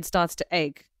 my head starts to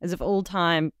ache, as if all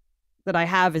time that I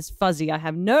have is fuzzy. I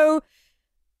have no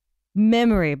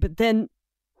memory, but then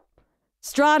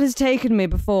Strahd has taken me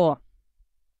before.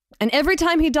 And every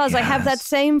time he does, I have that Yes.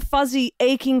 same fuzzy,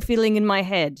 aching feeling in my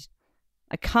head.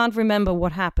 I can't remember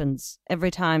what happens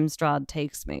every time Strahd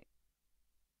takes me.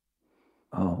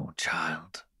 Oh,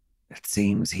 child, it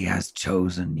seems he has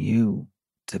chosen you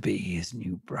to be his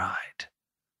new bride.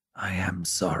 I am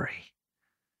sorry.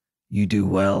 You do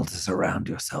well to surround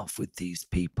yourself with these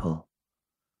people,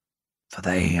 for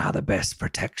they are the best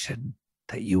protection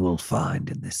that you will find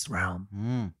in this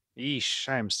realm. Yeesh,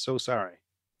 I am so sorry.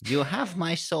 You have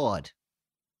my sword.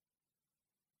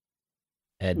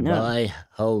 And No. my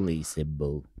holy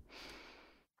symbol.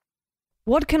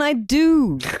 What can I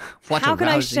do? What How a can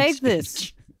I rousing shake this?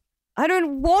 speech. I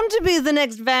don't want to be the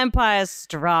next vampire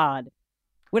Strahd.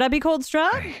 Would I be called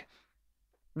Strahd?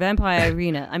 Vampire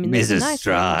Irina. I mean, there's a Mrs. nice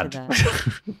ring to that.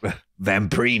 Strahd.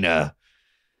 Vampirina.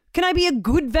 Can I be a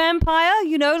good vampire?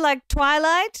 Like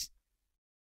Twilight?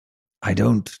 I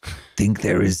don't think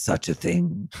there is such a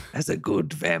thing as a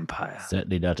good vampire.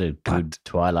 Certainly not a good But-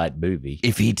 Twilight movie.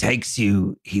 If he takes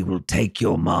you, he will take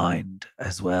your mind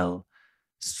as well.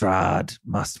 Strahd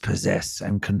must possess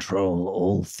and control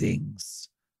all things.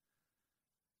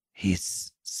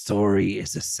 His story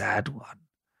is a sad one.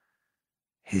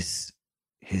 His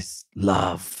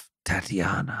love,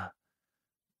 Tatiana,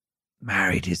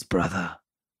 married his brother.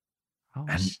 Oh,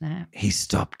 And- snap. He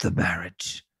stopped the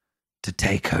marriage to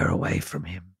take her away from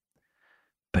him.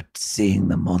 But seeing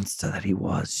the monster that he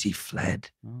was, she fled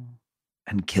Oh,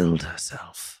 and killed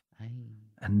herself. aye.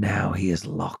 And now he is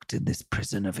locked in this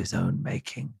prison of his own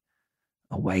making,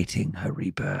 awaiting her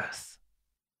rebirth.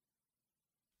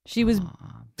 She was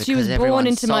Ah, she was because born everyone's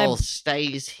into my- soul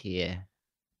stays here.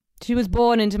 she was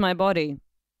born into my body.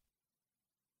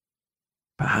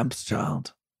 Perhaps,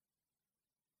 child.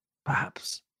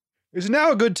 Perhaps. Is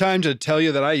now a good time to tell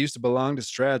you that I used to belong to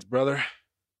Strahd's brother?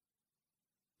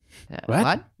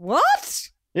 What? What?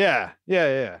 Yeah.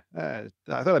 I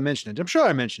thought I mentioned it. I'm sure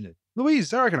I mentioned it.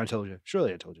 Louise, I reckon I told you.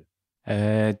 Surely I told you.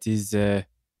 It is,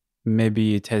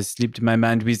 maybe it has slipped my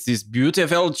mind with this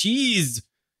beautiful cheese.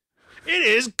 It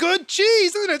is good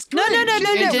cheese, isn't it? It's No, great. no, no,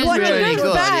 no, It no. is What? really Go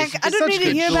good. back. It's I don't such need to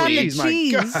good hear about the cheese, my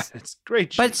cheese. God, it's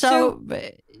great cheese. But so,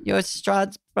 you're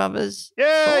Strahd's brothers?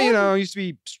 yeah, sword? it used to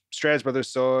be Strahd's brother's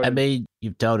sword. I mean,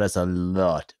 you've told us a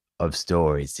lot of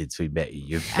stories since we met you.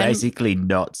 You've And- basically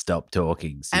not stopped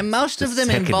talking. And since most the of them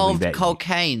second we involved met you.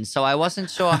 cocaine, so I wasn't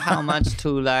sure how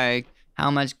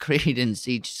much credence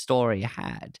each story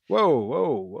had.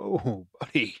 Whoa,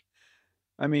 buddy.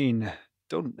 I mean,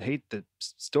 don't hate the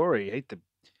story. Hate the.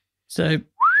 So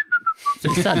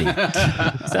Sonny,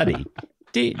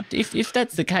 if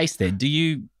that's the case, then do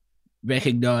you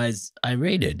recognize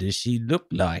Irina? Does she look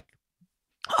like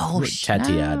Oh,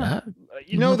 Tatiana?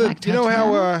 You know look that. like You know how.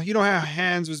 Tatiana? You know how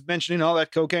Hans was mentioning all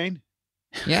that cocaine.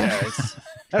 Yeah. it's,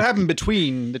 that happened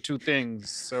between the two things.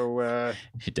 So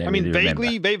You don't I mean, really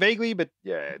remember. vaguely, but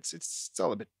yeah, it's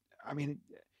all a bit. I mean,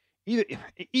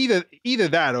 either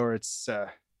that or it's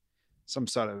some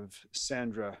sort of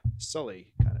Sandra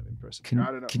Sully kind of impersonation. I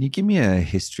don't know. Can you give me a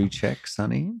history check,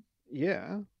 Sonny?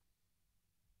 Yeah.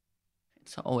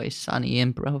 It's always sunny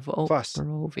in Plus.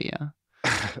 Barovia.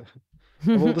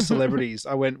 Of all the celebrities,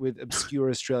 I went with obscure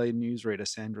Australian newsreader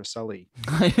Sandra Sully.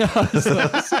 I know.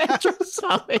 Sandra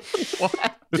Sully.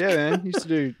 What? Yeah, man. Used to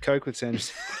do coke with Sandra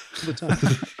all the time.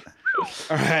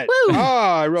 All right. Woo.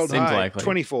 I rolled Seems high. likely.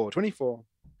 24.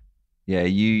 Yeah,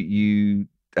 you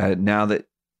now that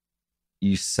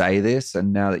you say this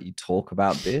and now that you talk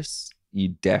about this, you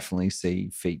definitely see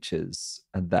features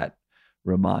that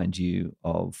remind you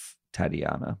of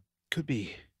Tatiana. Could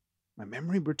be my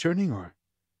memory returning or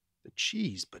the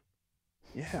cheese, but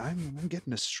yeah, I'm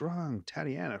getting a strong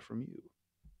Tatiana from you.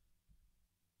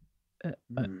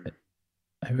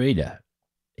 Irina,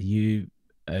 are you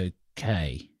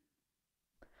okay?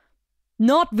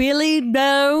 Not really,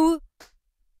 no.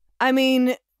 I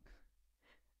mean,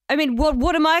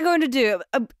 what am I going to do?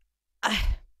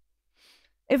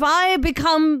 If I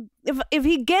become, if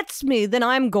he gets me, then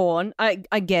I'm gone. I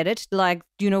get it. Like,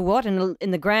 you know what?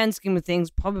 In the grand scheme of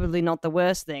things, probably not the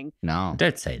worst thing. No.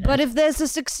 Don't say that. But if there's a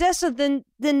successor, then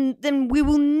we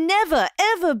will never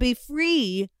ever be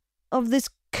free of this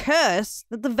curse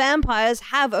that the vampires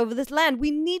have over this land.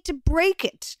 We need to break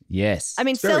it. yes. I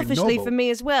mean, It's very selfishly noble. for me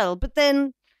as well. But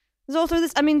then there's also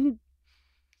this. I mean,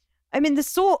 the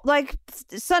sword, like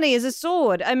Sonny is a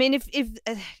sword. I mean,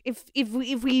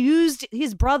 if we used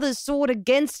his brother's sword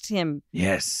against him,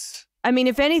 Yes. I mean,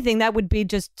 if anything, that would be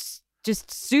just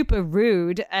super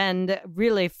rude and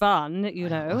really fun. You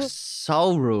know.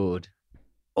 So rude.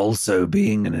 Also,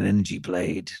 being an energy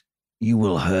blade, you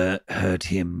will hurt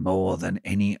him more than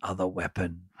any other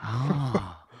weapon.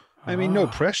 Oh. I mean, no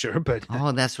pressure, but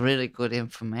Oh, that's really good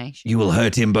information. You will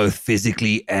hurt him both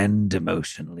physically and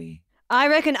emotionally. I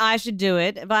reckon I should do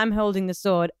it if I'm holding the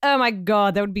sword. Oh my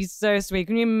god, that would be so sweet.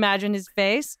 Can you imagine his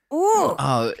face? Ooh.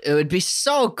 Oh, it would be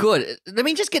so good. Let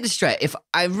me just get this straight. If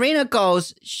Irina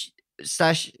goes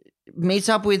meets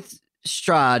up with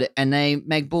Strahd and they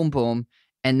make boom boom,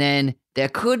 and then there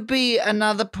could be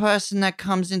another person that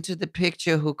comes into the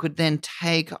picture who could then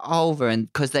take over,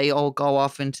 and because they all go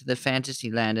off into the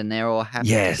fantasy land and they're all happy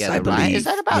Yes, together, I believe. right? Is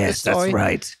that about the yes, story? that's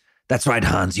right. That's right,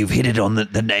 Hans. You've hit it on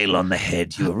the nail on the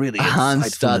head. You were really Hans insightful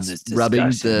in starts this rubbing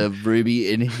discussion. the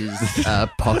ruby in his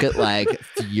pocket like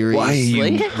furiously. Why are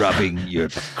you rubbing your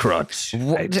crotch? I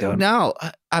What? don't. No,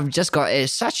 I've just got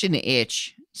such an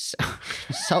itch.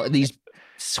 So these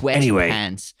sweaty Anyway.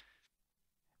 pants.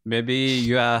 Maybe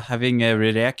you are having a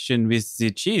reaction with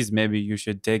the cheese. Maybe you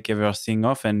should take everything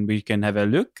off and we can have a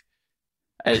look.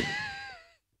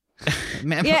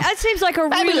 Yeah, it seems like a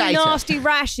Maybe really later. nasty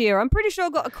rash here. I'm pretty sure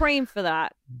I've got a cream for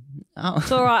that. Oh.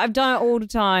 It's all right. I've done it all the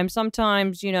time.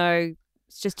 Sometimes, you know,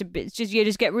 it's just a bit. It's just you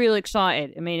just get real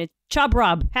excited. I mean, it's chub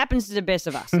rub happens to the best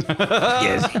of us.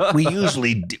 Yes,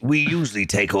 we usually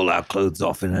take all our clothes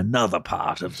off in another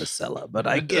part of the cellar, but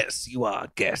I guess you are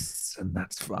guests, and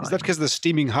that's fine. is that because of the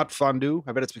steaming hot fondue?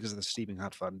 I bet it's because of the steaming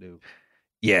hot fondue.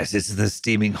 Yes, it's the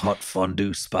steaming hot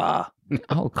fondue spa,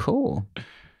 Oh, cool.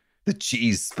 the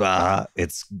cheese spa.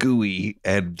 It's gooey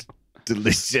and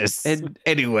delicious. And-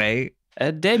 Anyway,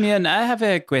 Damien, I have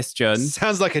a question.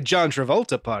 Sounds like a John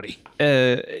Travolta party.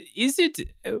 Is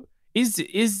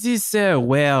this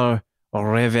where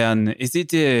Raven? Is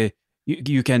it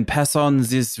you can pass on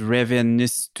this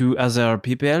Ravenness to other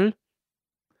people?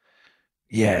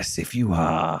 yes, if you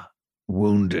are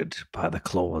wounded by the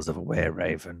claws of a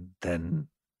were-raven, then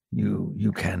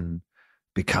you can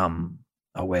become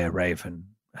a were-raven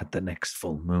at the next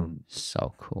full moon.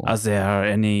 So cool. Are there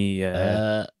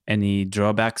any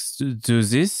drawbacks to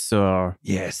this, or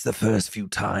Yes, the first few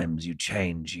times you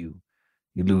change, you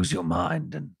lose your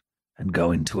mind and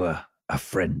go into a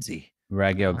frenzy.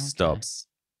 Ragyog Okay. stops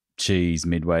cheese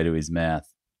midway to his mouth.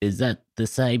 Is that the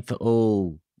same for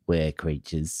all were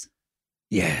creatures?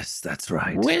 Yes, that's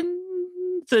right. When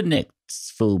the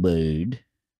next full moon?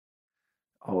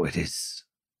 Oh, it is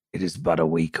It is but a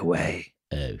week away.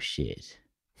 Oh, shit.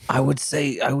 I would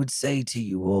say to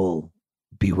you all,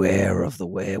 beware of the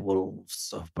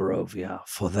werewolves of Barovia,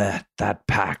 for that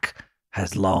pack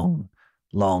has long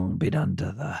been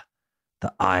under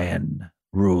the iron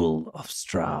rule of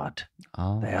Strahd.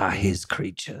 Oh, They are his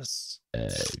creatures. Oh,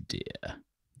 dear.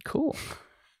 cool.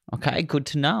 Okay, good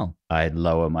to know. I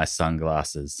lower my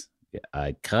sunglasses.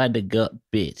 I kind of got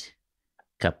bit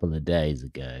a couple of days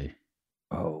ago.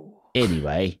 Oh.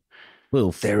 Anyway,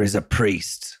 There is a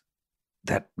priest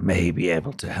that may be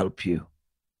able to help you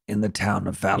in the town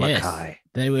of Valakai. Yes,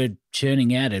 they were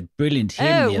churning out a brilliant hymn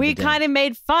the Oh, other we day. kind of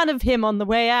made fun of him on the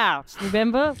way out.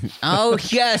 Remember? Oh,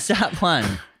 yes, that one.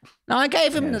 No, I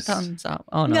gave him Yes. the thumbs up.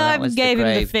 Oh, no, no, I that was gave the him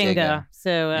the grave finger. digger.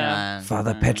 So, Yeah,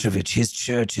 Father Petrovich, his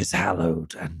church is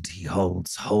hallowed, and he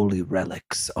holds holy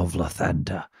relics of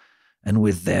Lathander, and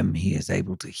with them he is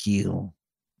able to heal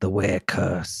the were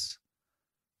curse.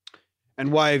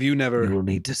 And why have you never? You will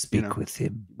need to speak know. with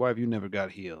him. Why have you never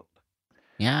got healed?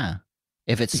 Yeah.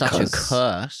 If it's such a Because-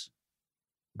 curse.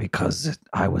 Because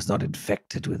I was not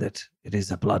infected with it. It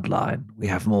is a bloodline. We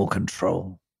have more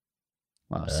control.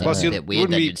 Well, it Plus, seems a you bit weird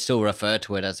wouldn't that be- you'd still refer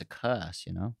to it as a curse,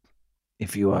 you know?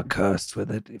 If you are cursed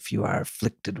with it, if you are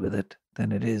afflicted with it,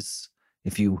 then it is.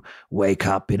 If you wake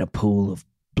up in a pool of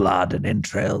blood and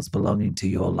entrails belonging to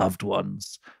your loved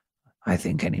ones, I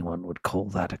think anyone would call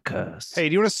that a curse. Hey,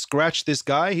 do you want to scratch this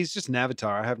guy? He's just an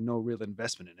avatar. I have no real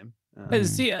investment in him.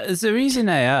 See, the reason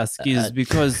I ask is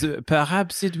because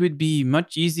perhaps it would be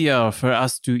much easier for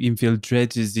us to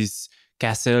infiltrate this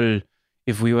castle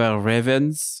if we were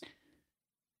ravens.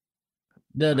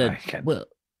 No. I can- Well,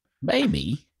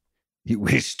 maybe. You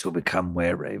wish to become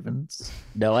were-ravens?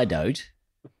 No, I don't.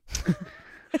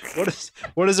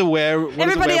 What is a were? what is a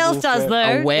everybody else werewolf does,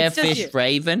 wear? though. A It's just you. werefish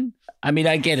raven? I mean,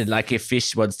 I get it. Like if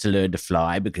fish wants to learn to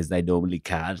fly because they normally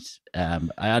can't.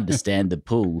 I understand the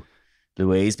pull,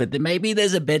 Louise, but maybe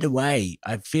there's a better way.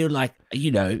 I feel like,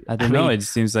 I don't know. It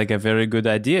seems like a very good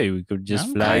idea. We could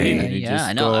just fly Okay, in and yeah, just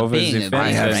I know, go I'm over being the a I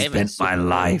Being have fence. raven. spent my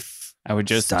life I would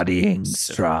just studying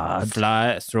Strahd.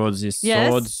 fly, throw this Yes.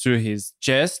 sword through his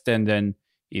chest, and then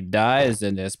he dies,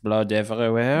 and there's blood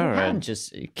everywhere. You can't And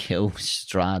just kill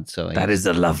Strahd so That is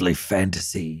a lovely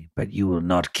fantasy, but you will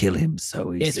not kill him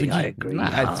so yes, easily. would I you- agree.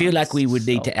 I feel like we would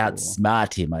need to So cool.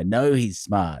 outsmart him. I know he's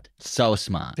smart. so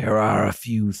smart. There are a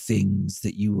few things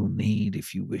that you will need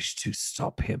if you wish to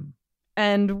stop him.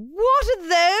 And what are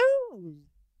those?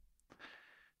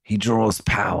 He draws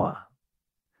power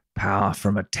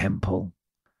from a temple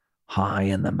high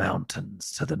in the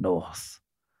mountains to the north.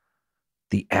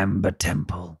 The Amber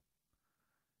Temple.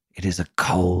 It is a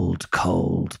cold,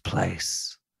 cold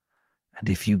place. And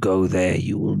if you go there,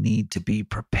 you will need to be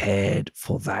prepared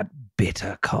for that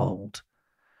bitter cold.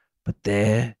 But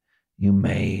there you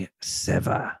may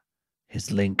sever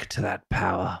his link to that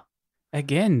power.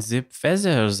 again, the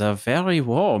feathers are very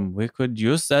warm. We could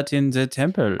use that in the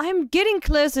temple. I'm getting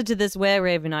closer to this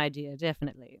were-raven idea,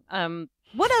 definitely.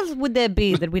 What else would there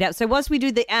be that we'd have? So once we do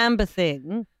the amber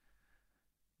thing,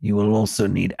 You will also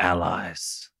need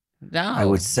allies. No. I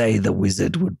would say the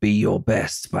wizard would be your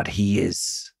best, but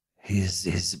his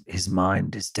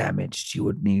mind is damaged. You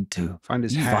would need to Find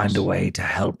his hat. find a way to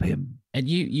help him. And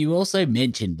you also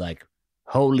mentioned like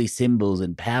holy symbols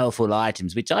and powerful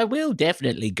items, which I will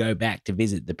definitely go back to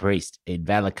visit the priest in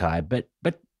Valakai. But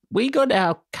we got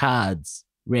our cards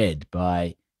read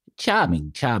by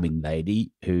charming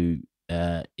lady who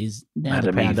is now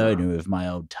Madam the proud Eva. owner of my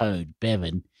old toad,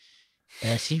 Bevan.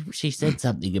 She said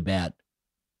something about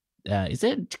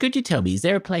could you tell me, is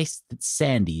there a place that's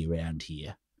sandy around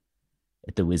here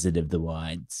at the Wizard of the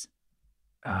Wines?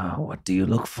 What do you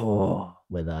look for?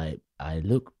 When I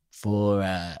look for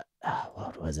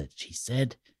what was it? She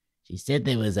said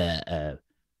there was a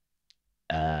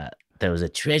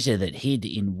treasure that hid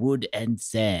in wood and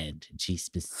sand. And she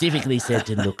specifically said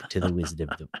to look to the Wizard of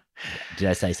the. Did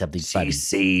I say something She funny?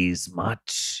 sees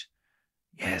much.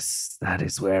 Yes, that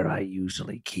is where I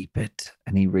usually keep it.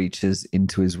 And he reaches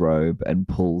into his robe and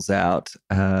pulls out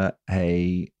an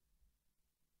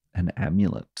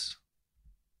amulet.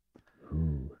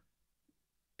 Ooh.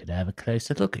 Could I have a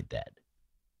closer look at that?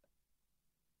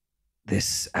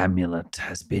 This amulet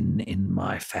has been in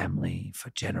my family for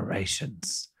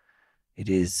generations. It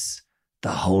is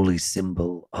the holy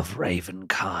symbol of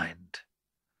ravenkind.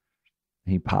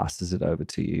 He passes it over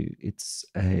to you. It's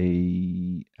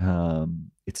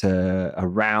It's a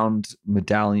round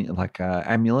medallion, like a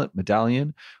amulet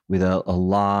medallion with a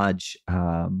large,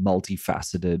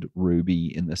 multifaceted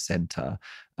ruby in the center.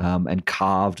 And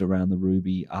carved around the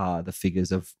ruby are the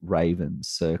figures of ravens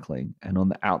circling. And on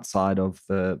the outside of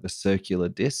the circular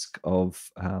disc of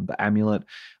the amulet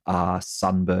are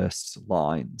sunburst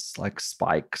lines, like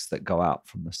spikes that go out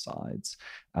from the sides.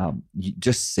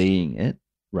 Just seeing it,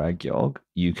 Ragyog,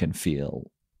 you can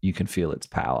feel its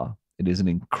power. It is an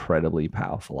incredibly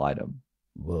powerful item.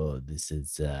 Whoa, this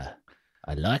is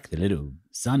I like the little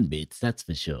sun bits, that's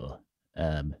for sure.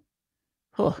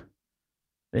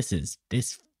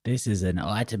 This is an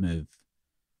item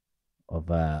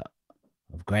of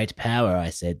great power, I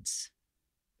sense.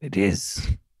 It is.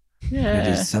 Yeah. It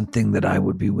is something that I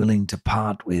would be willing to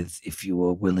part with if you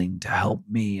were willing to help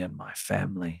me and my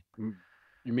family.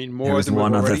 You mean There more is than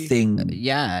one we've other already? thing.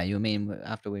 Yeah, you mean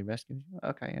after we rescued you?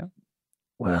 Okay, yeah.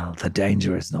 Well, the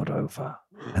danger is not over.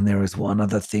 And there is one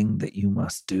other thing that you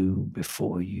must do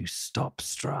before you stop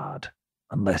Strahd,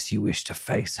 unless you wish to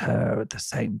face her at the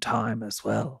same time as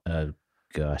well. Oh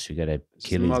gosh, we gotta This is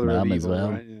kill the his mother of mum as evil,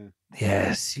 well. right? Yeah.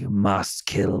 Yes, you must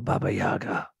kill Baba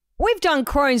Yaga. We've done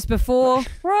crones before,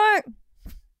 right?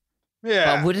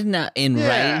 Yeah. But wouldn't that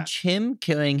enrage him,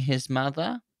 killing his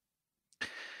mother?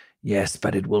 Yes,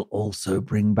 but it will also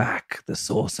bring back the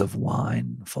source of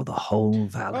wine for the whole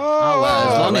valley. Oh, well,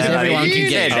 as long as well, everyone you can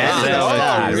get get that.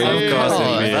 that. Of Of course it course, will.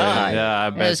 right. Yeah, I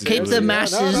bet Let's it keep will. the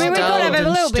masses I I mean, we've got to have a dulled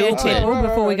little and bit of stupid. tipple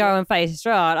before we go and face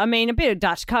Strahd. I mean, a bit of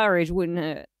Dutch courage wouldn't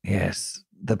hurt. Yes,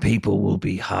 the people will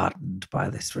be heartened by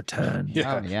this return.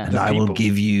 Yeah. Oh, yeah. And I will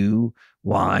give you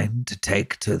wine to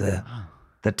take to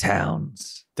the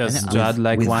towns. Does And Strahd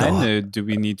like with wine? the- Do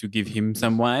we need to give him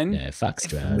some wine? Yeah, fuck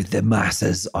Strahd. With the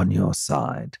masses on your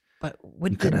side, But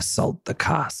you can assault the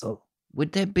castle.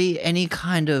 would there be any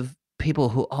kind of people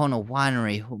who own a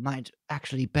winery who might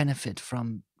actually benefit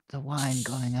from the wine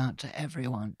going out to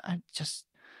everyone? I just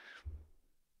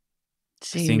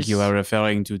I think you are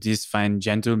referring to this fine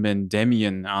gentleman,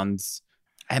 Damien, and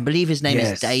I believe his name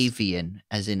Yes. is Davian,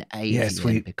 as in avian, Yes,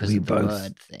 we because of the both-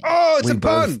 word thing. Oh, it's We a pun.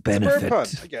 both It's a bird pun.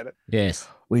 benefit. I get it. Yes.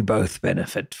 We both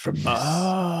benefit from this.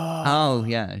 Oh,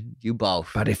 yeah, you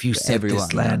both. But if you But set everyone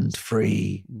this land does.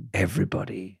 free, Mm.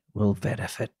 everybody will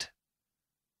benefit,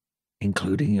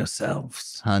 including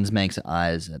yourselves. Hans makes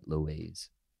eyes at Louise.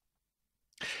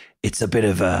 It's a bit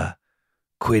of a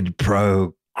quid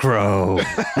pro quo.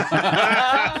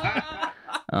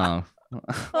 Oh.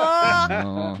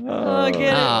 Oh, get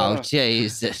it. Oh,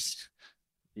 Jesus.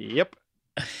 Yep.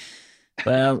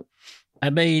 Well, I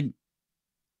mean,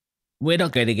 we're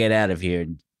not going to get out of here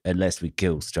unless we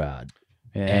kill Strahd.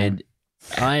 yeah. And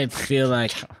I feel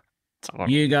like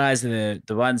you guys are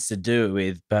the ones to do it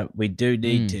with, but we do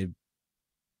need to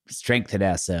strengthen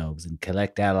ourselves and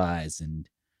collect allies.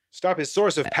 Stop his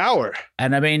source of power.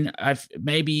 And I mean, I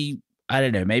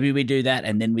don't know, maybe we do that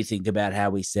and then we think about how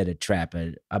we set a trap.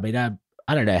 I mean,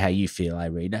 I don't know how you feel,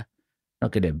 Irina. I'm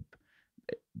not going to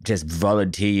just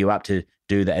volunteer you up to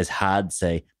do that, as hard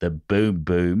say the boom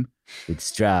boom with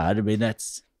Strahd. I mean,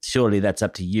 surely that's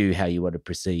up to you how you want to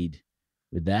proceed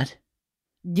with that.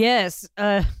 Yes.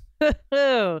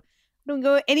 Don't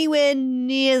go anywhere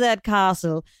near that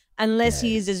castle unless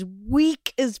he is as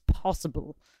weak as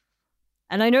possible.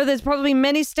 And I know there's probably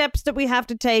many steps that we have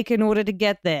to take in order to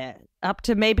get there, up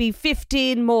to maybe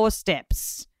 15 more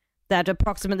steps that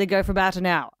approximately go for about an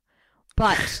hour.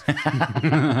 But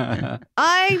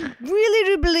I really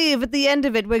do believe at the end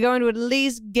of it, we're going to at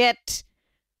least get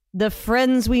the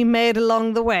friends we made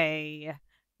along the way.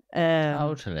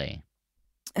 Totally.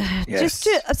 Yes.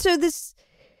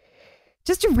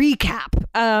 Just to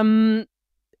recap,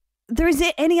 there is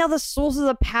any other sources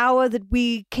of power that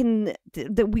we can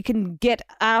get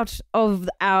out of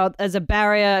as a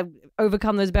barrier,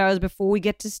 overcome those barriers before we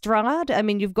get to Strahd? I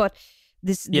mean, you've got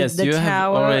this yes, the you have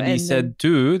tower already and said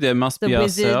two. There must the be a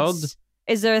wizards. third.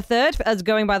 Is there a third as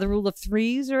going by the rule of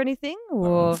threes or anything?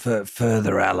 Or For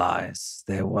further allies,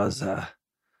 there was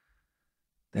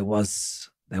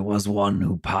one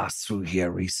who passed through here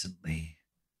recently.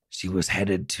 She was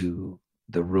headed to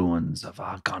the ruins of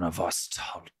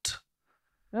Argonavostholt.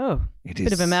 oh, It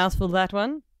bit of a mouthful, that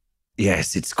one.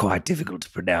 Yes, it's quite difficult to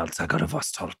pronounce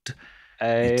Argonavostholt.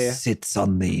 It sits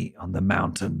on the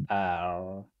mountain,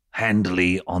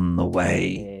 handily on the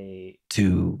way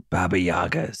to Baba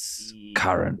Yaga's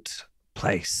current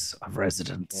place of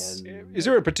residence. Is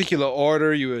there a particular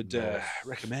order you would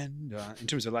recommend in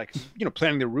terms of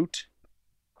planning the route?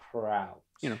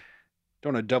 Don't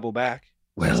want to double back.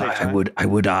 Well, Save I time.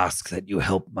 would ask that you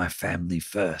help my family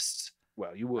first.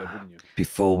 Well, you would, wouldn't you?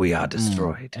 before we are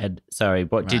destroyed. And sorry,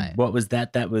 Right. what was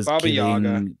that? That was Baba killing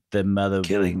Yaga. the mother.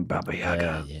 Killing Baba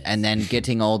Yaga. Yes. And then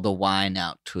getting all the wine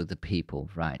out to the people.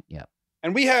 Right. Yep.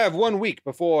 And we have 1 week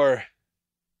before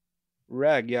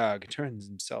Ragyog turns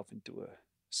himself into a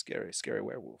scary, scary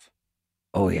werewolf.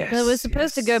 Oh, yes. Well, we're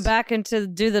supposed to go yes. back and to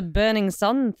do the burning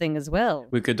sun thing as well.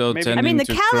 We could all Maybe- turn I mean, the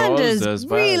into trolls calendar's as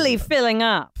well. really filling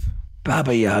up.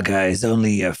 Baba Yaga is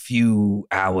only a few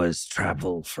hours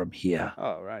travel from here.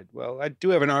 All right. Well, I do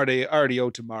have an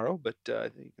RDO tomorrow, but I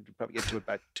think I could probably get to it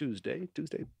by Tuesday.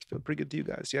 Tuesday feel pretty good to you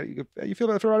guys. Yeah, you feel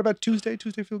all right about Tuesday?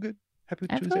 Tuesday feel good? Happy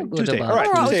with I feel Tuesday? good Tuesday. about All right,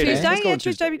 All right, Tuesday. it is. Tuesday, Let's go yeah, with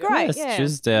Tuesday would be great. Yes, yeah.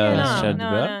 Tuesday Yeah, should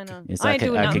no, work. no. Yes, I I ain't can,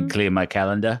 doing I nothing. can clear my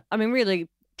calendar. I mean, really,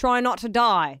 try not to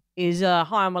die is high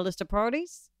on my list of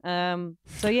priorities. So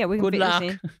yeah, we can Good fit luck.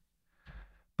 this in.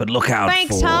 But look out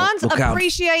Thanks, for... Hans. Look out,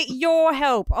 Appreciate your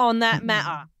help on that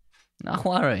matter. No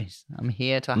worries. I'm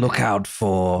here to look help. out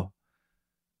for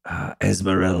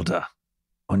Esmeralda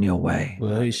on your way.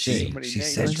 Where is she? Somebody She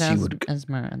named- said Who's she would... There's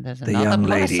The another young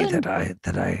lady person?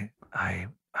 that I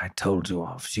told you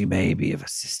of, she may be of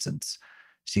assistance.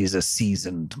 She's a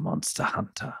seasoned monster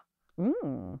hunter.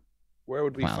 Mm. Where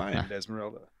would we Well, find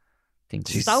Esmeralda? Think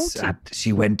She's Salty.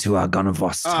 she went to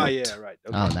Argonavos. Ah, yeah, right.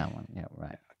 Okay. Oh, that one. Yeah,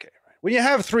 right. Okay, right. When you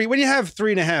have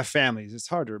 3.5 families, it's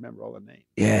hard to remember all the names.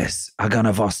 Yes,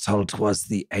 Argonavos was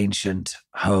the ancient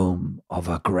home of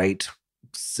a great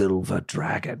silver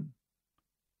dragon.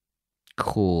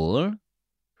 Cool.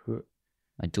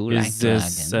 I do like Is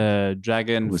this dragons.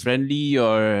 dragon Was- friendly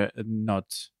or not?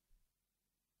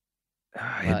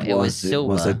 Well, it was It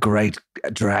was a silver. great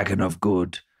dragon of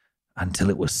good until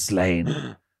it was slain.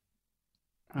 It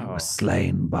Oh. was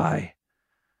slain by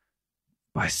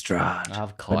Strahd.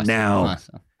 Of course. now- it was.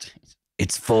 Oh, jeez.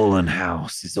 Its fallen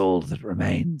house is all that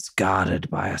remains, guarded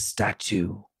by a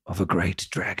statue of a great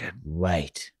dragon.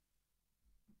 Wait.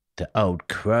 The old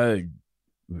crow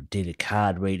did a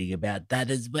card reading about that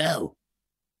as well.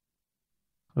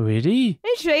 Really?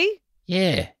 Is she?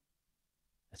 Yeah.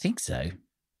 I think so.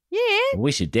 Yeah.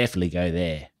 We should definitely go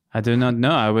there. I do not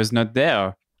know. I was not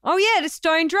there. Oh yeah, the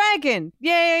stone dragon.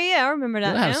 Yeah. I remember You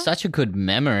that have now. such a good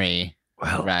memory,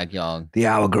 Well, Ragyog. the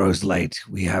hour grows late.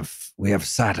 We have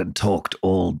sat and talked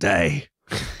all day,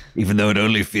 even though it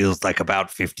only feels like about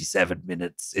 57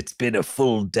 minutes. It's been a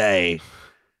full day,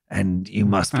 and you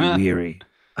must be weary.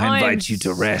 I invite you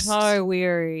to rest. So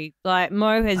weary. Like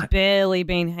Mo has barely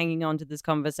been hanging on to this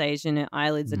conversation. Her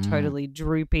eyelids are Mm. totally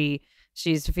droopy.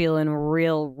 She's feeling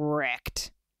real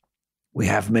wrecked. We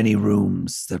have many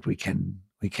rooms that we can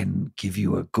give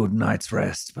you a good night's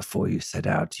rest before you set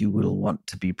out. You will want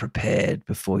to be prepared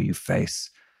before you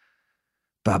face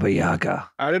Baba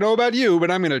Yaga. I don't know about you, but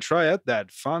I'm going to try out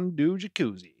that fondue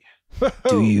jacuzzi.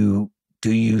 Do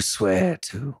you swear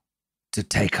to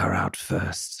take her out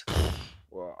first,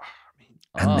 Well, I mean,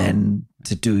 and Oh. then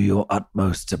to do your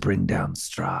utmost to bring down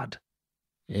Strahd?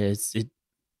 Yes, it.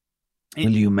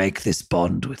 Will you make this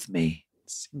bond with me? it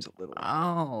seems a little.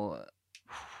 Oh.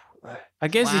 I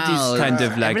guess Wow, it is kind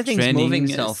of like everything's training. moving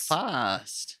so as-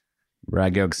 fast.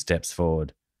 Ragyog steps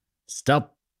forward.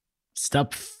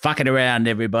 Stop fucking around,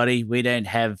 everybody. We don't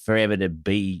have forever to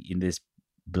be in this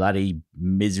bloody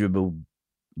miserable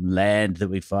land that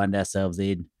we find ourselves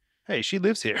in. Hey, she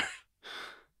lives here.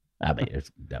 I mean,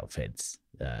 no offense.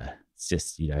 It's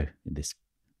just, in this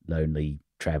lonely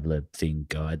traveler thing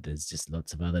guide, there's just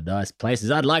lots of other nice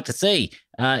places I'd like to see.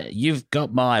 You've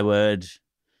got my word,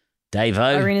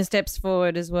 Davo. Irina steps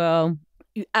forward as well.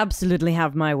 You absolutely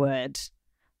have my word.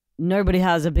 Nobody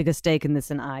has a bigger stake in this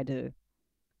than I do.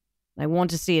 I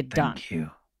want to see it done. Thank you.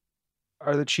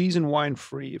 Are the cheese and wine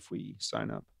free if we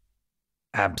sign up?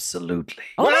 Absolutely.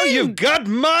 Well, in! you've got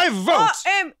my vote. I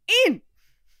am in.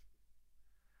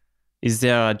 Is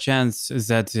there a chance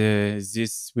that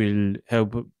this will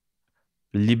help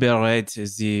liberate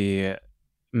the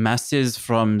masses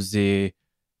from the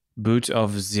boot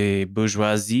of the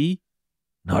bourgeoisie?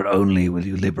 Not only will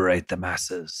you liberate the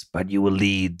masses, but you will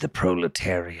lead the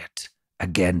proletariat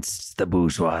against the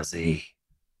bourgeoisie.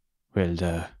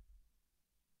 Well,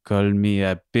 call me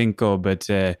a pinko, but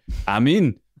I'm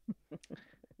in.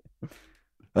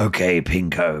 Okay,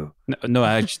 Pinko. No,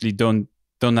 actually, don't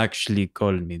actually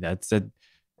call me that.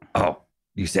 Oh,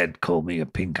 you said call me a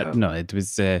Pinko. No, it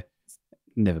was.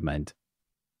 Never mind.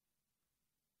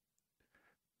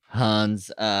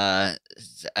 Hans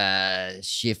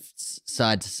shifts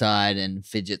side to side and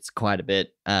fidgets quite a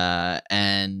bit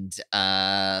and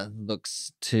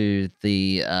looks to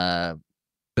the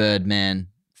Birdman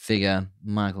figure,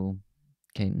 Michael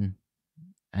Keaton,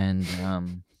 and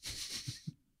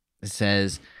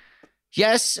says,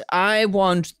 Yes, I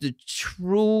want the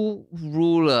true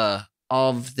ruler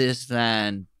of this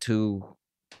land to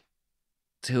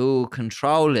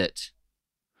control it.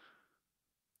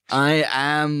 I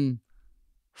am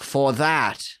for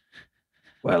that.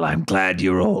 Well, I'm glad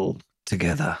you're all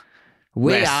together.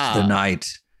 We Rest are. the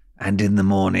night, and in the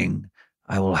morning,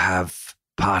 I will have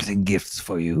parting gifts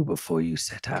for you before you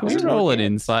set out. Can we roll an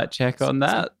insight check on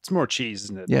that? It's more cheese,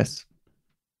 isn't it? Yes.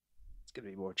 It's going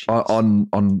to be more cheese. On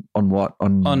what?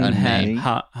 On On me?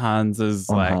 Hans's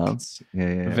On like Hans.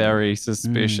 Yeah. very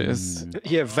suspicious.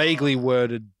 Yeah, vaguely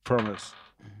worded promise.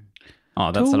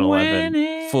 Oh, that's an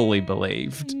 11. Fully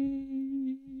believed.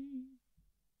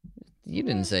 You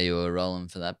didn't say you were rolling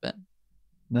for that bet.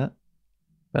 No.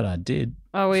 But I did.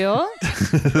 Are we all?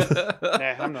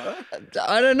 Nah, I'm not.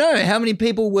 I don't know how many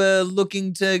people were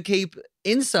looking to keep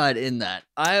insight in that.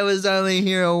 I was only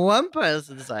hearing one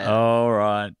person say it. All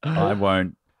right. I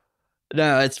won't.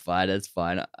 No, it's fine. It's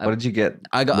fine. What did you get?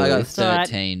 I got Lou?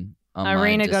 13 on my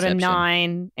Irina got a deception.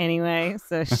 9 anyway,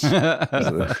 so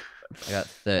I got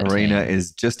 13. Arena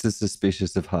is just as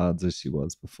suspicious of Hans as she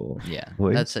was before. Yeah,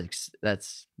 Wait. that's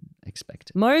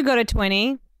expected. Mo got a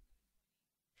 20.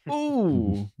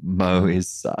 Ooh. Mo is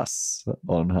sus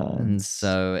on Hans. And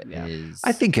so is.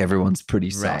 I think everyone's pretty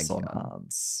sus on Ragnar.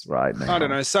 Hans right now. I don't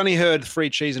know. Sonny heard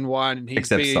free cheese and wine, and he's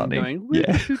Except being Sonny. going.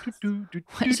 Yeah.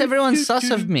 Why is everyone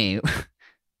sus of me?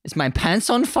 Is my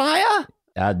pants on fire?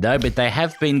 No, but they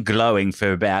have been glowing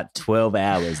for about 12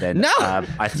 hours. And No!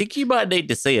 I think you might need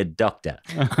to see a doctor.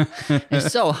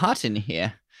 It's so hot in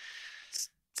here.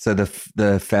 So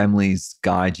the families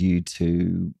guide you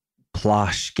to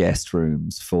plush guest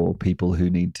rooms for people who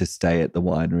need to stay at the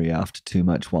winery after too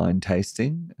much wine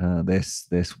tasting.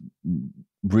 There's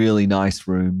really nice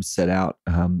rooms set out,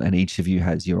 and each of you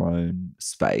has your own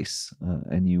space,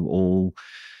 and you all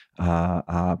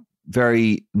are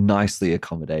very nicely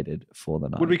accommodated for the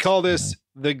night. Would we call this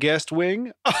the guest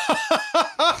wing?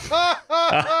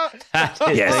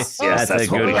 Yes, that's a what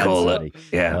good we one, call Sonny. it.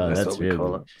 Yeah, Oh, that's that's what we really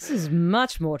call good. it. This is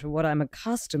much more to what I'm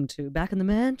accustomed to back in the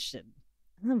mansion.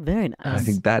 Oh, very nice. I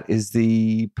think that is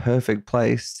the perfect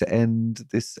place to end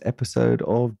this episode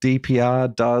of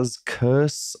DPR Does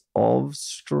Curse of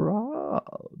Strahd.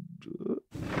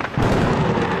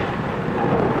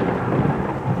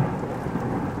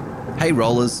 Hey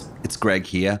rollers, it's Greg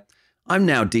here. I'm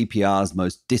now DPR's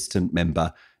most distant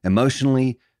member,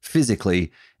 emotionally,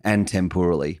 physically, and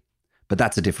temporally. But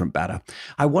that's a different matter.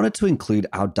 I wanted to include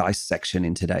our dice section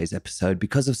in today's episode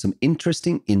because of some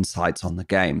interesting insights on the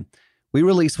game. We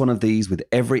release one of these with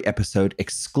every episode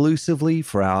exclusively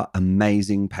for our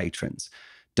amazing patrons.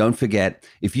 Don't forget,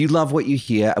 if you love what you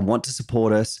hear and want to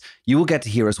support us, you will get to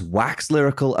hear us wax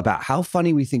lyrical about how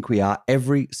funny we think we are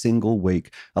every single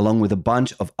week, along with a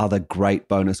bunch of other great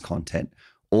bonus content.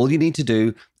 All you need to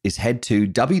do is head to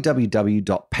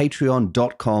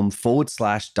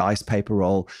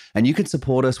www.patreon.com/dicepaperroll, and you can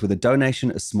support us with a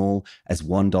donation as small as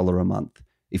 $1 a month.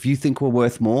 If you think we're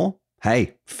worth more,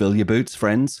 hey, fill your boots,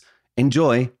 friends.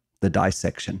 Enjoy the dice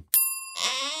section.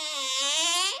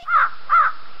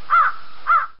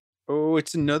 Oh,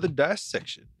 it's another dice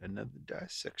section. Another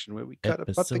dice section where we cut apart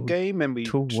the Episode game and we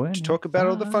talk about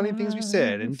all the funny things we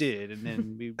said and did. And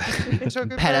then we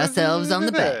Pat ourselves on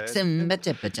the backs. I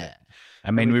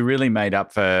mean, we really made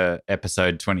up for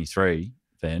episode 23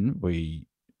 then. We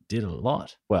did a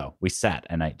lot. Well, we sat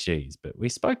and ate cheese, but we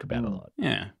spoke about a lot.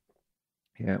 Yeah.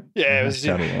 Yeah, Yeah, it we was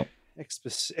had a lot.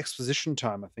 exposition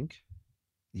time, I think.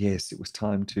 Yes, it was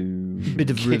time to Bit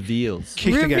of reveals.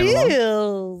 Kick the game along.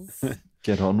 Reveals.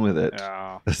 get on with it.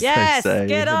 Oh. as they Yes, say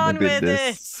get in the on with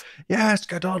business. it. Yes,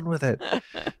 get on with it.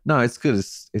 No, it's good.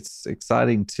 It's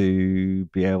exciting to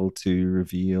be able to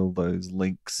reveal those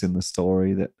links in the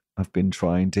story that I've been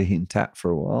trying to hint at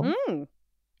for a while. Mm,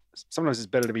 Sometimes it's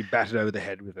better to be battered over the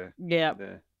head with a yeah.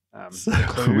 So,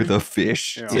 clue. with a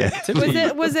fish. Yeah.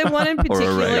 Yeah. Was there one in Or a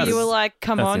particular race. you were like,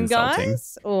 come That's on, insulting.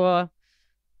 guys? Or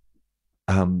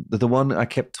The one I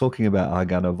kept talking about,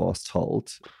 Argana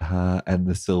Vostholt and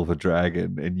the Silver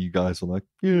Dragon, and you guys were like,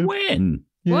 yeah, When?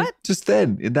 yeah. What? Just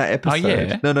then in that episode.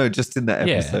 yeah? No, just in that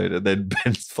Yeah. episode. And then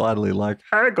Ben's finally like,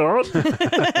 hang on.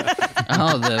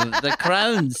 Oh, the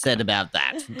crown said about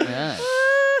that. Yeah.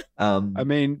 I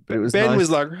mean, But it was Ben nice.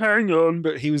 was like, hang on,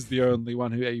 but he was the only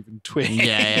one who even twigged.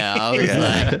 Yeah. I was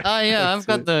Yeah. like, oh yeah, I've That's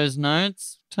got it. those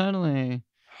notes. Totally.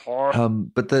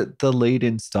 But the lead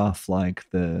in stuff like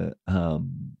the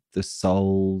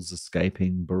souls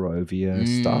escaping Barovia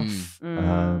stuff,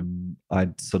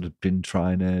 I'd sort of been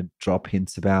trying to drop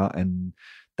hints about, and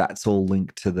that's all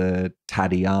linked to the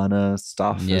Tatiana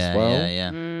stuff Yeah, as well. yeah.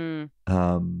 Mm,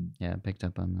 Um, Yeah, I picked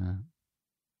up on that.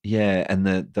 Yeah, and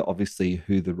the obviously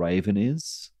who the Raven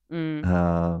is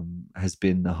has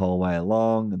been the whole way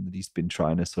along, and that he's been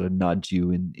trying to sort of nudge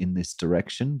you in this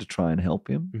direction to try and help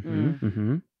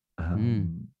him.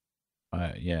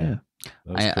 Yeah.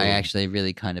 That was I cool. actually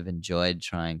really kind of enjoyed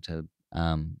trying to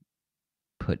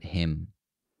put him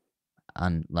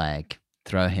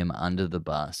throw him under the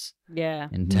bus Yeah.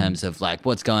 in terms of like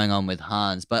what's going on with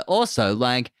Hans, but also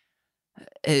like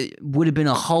it would have been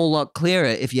a whole lot clearer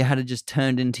if you had just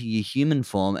turned into your human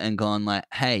form and gone like,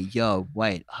 hey, yo,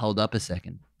 wait, hold up a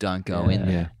second. Don't go in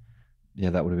there.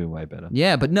 Yeah, that would have been way better.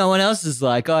 Yeah, but no one else is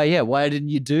like, oh, yeah, why didn't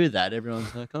you do that?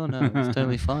 Everyone's like, oh, no, it was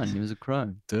totally fine. He was a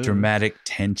crow. Duh. Dramatic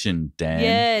tension, Dan.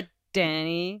 Yeah,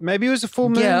 Danny. Maybe it was a full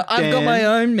moon. Yeah, I've got Dan. my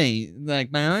own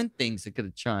my own things I could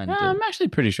have tried and do. I'm actually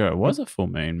pretty sure it was a full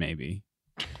moon, maybe.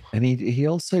 And he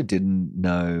also didn't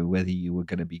know whether you were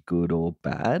going to be good or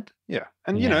bad. Yeah.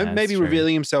 And, Yeah, that's maybe true.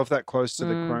 revealing himself that close to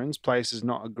the Mm. crone's place is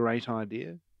not a great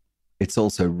idea. It's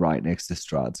also right next to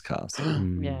Strahd's castle.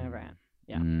 Yeah, right.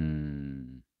 Yeah.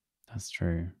 That's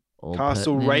true. All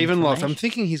Castle pertinent Ravenloft. I'm information.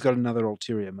 thinking he's got another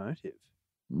ulterior motive.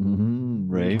 Claim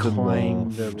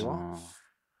Ravenloft. the loft.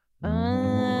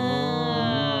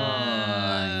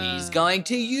 He's going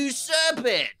to usurp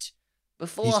it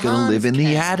before He's going to Hans live in the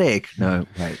can. attic. No,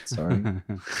 wait, sorry. No,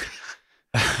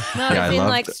 Yeah, I it's in loved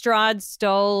like it. Strahd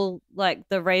stole, like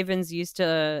the Ravens used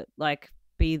to like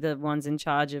be the ones in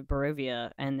charge of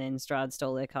Barovia, and then Strahd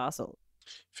stole their castle.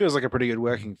 Feels like a pretty good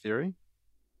working theory.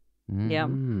 Yeah.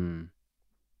 Mm.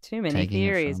 Too many Taking it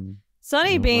theories. from-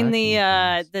 Sonny You're being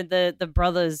working the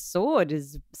brother's sword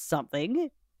is something.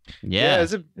 Yeah,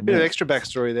 there's a bit of Yeah. extra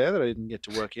backstory there that I didn't get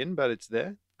to work in, but it's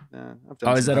there. I've done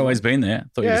Oh, has some that always homework. been there? I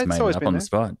thought Yeah, you just it's made always it up been on the there.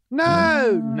 spot.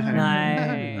 No.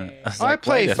 No. was I like,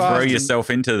 play way to fast throw and- yourself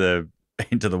into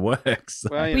the works.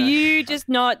 Well, Were you just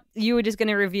not? You were just going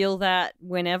to reveal that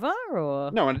whenever,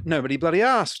 or Nobody bloody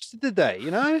asked, did they?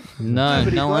 No,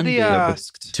 Nobody no one bloody did.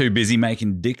 asked. Too busy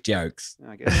making dick jokes.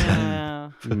 I guess.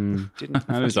 Didn't.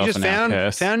 That is You just often our found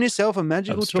curse yourself a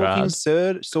magical of talking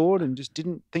Strahd. sword and just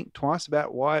didn't think twice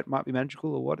about why it might be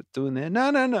magical or what it's doing there.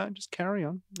 No. Just carry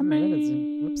on.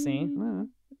 whoopsie.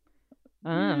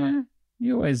 Yeah,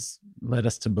 you always led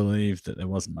us to believe that there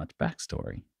wasn't much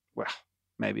backstory. Well,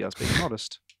 maybe I was being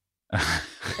modest.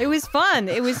 It was fun.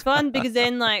 It was fun because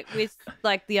then, like with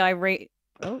like the irate.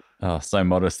 Oh, so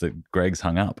modest that Greg's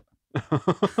hung up.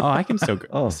 Oh, I can still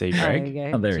see There Greg. you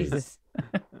go. Oh, there he is. Jesus.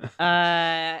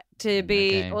 To be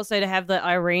Okay. also to have the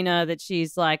Irina that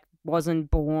she's like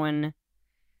wasn't born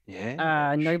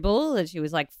Yeah. noble, that she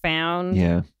was like found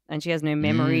Yeah. and she has no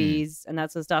memories and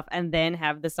that sort of stuff, and then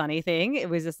have the Sunny thing. It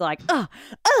was just like oh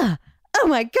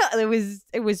my god,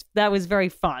 that was very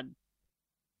fun.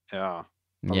 Yeah.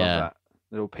 I Yeah. love that.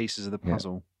 Little pieces of the Yeah.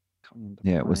 puzzle. coming into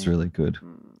Yeah, it was play. really good.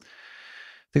 Mm.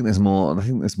 I think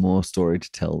there's more story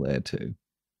to tell there too.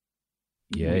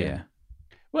 Yeah.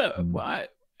 Well,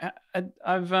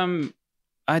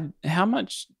 how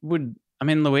much would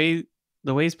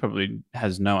Louise probably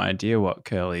has no idea what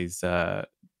Curly's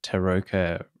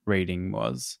Taroka reading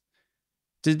was.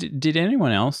 Did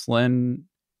anyone else learn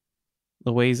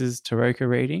Louise's Taroka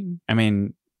reading? I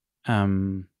mean,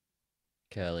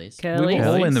 Curly's. We Curly. were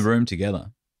all in Curly's. the room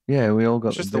together. Yeah, we all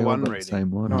got Just we the all one got reading.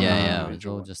 same one. No, Yeah, no, yeah. no, It was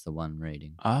no. all just the one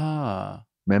reading.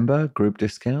 Remember group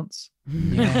discounts?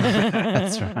 Yeah,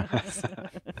 that's right.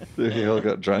 We all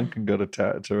got drunk and got a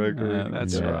Taroka reading.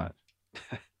 That's Yeah. right.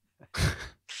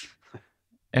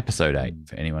 Episode 8,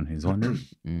 for anyone who's wondering.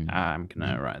 Mm. I'm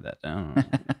gonna write that down.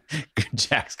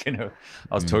 Jack's gonna.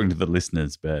 I was talking to the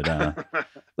listeners, but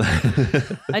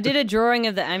I did a drawing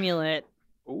of the amulet.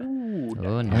 Ooh.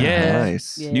 Oh, nice. Yeah.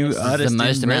 Nice. Yeah. new This is artist the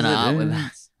most in amount of art we've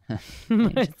residence.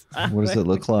 had. What does it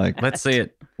look like? Let's see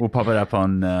it. We'll pop it up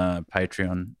on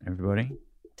Patreon, everybody.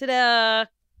 Ta-da!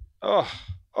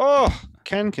 Oh,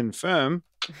 can confirm.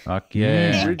 Fuck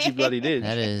yeah. Richie bloody did.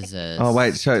 That is. Oh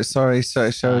wait, show us Sorry.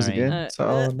 again.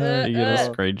 Oh no. You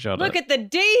gotta screenshot Look it. at the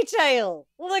detail.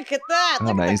 Look at that. Look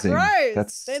Amazing. at the crows.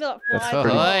 That's- They're not that's flying.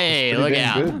 pretty- Hey, pretty look damn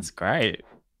out. good. That's great.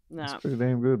 No, That's pretty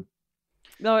damn good.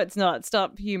 no, it's not.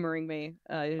 Stop humoring me.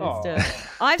 Oh.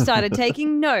 I've started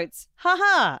taking notes.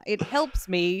 Haha! It helps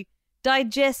me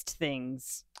digest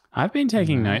things. I've been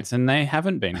taking notes and they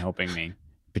haven't been helping me.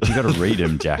 But you got to read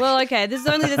them, Jack. Well, okay, this is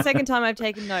only the second time I've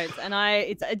taken notes, and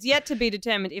it's yet to be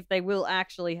determined if they will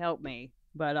actually help me.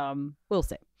 But we'll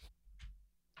see.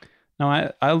 No,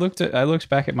 I looked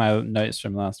back at my notes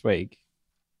from last week.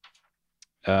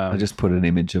 I just put an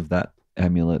image of that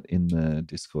amulet in the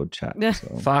Discord chat.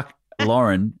 So. Fuck,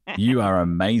 Lauren, you are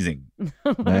amazing.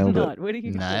 Nailed it. Not. What are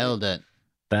you Nailed it.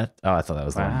 I thought that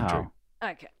was Lauren. Wow. Drew.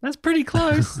 Okay. That's pretty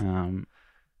close.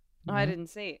 I didn't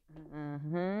see it.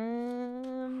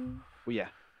 Well, yeah.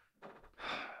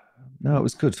 No, it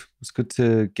was good. It was good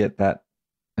to get that.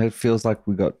 It feels like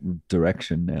we got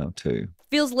direction now too.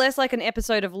 Feels less like an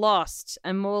episode of Lost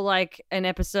and more like an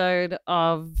episode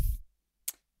of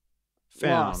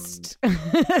Found. Lost. Are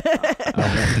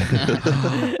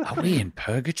we in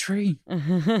purgatory?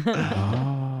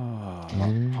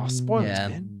 Oh, spoilers, Yeah.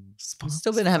 man.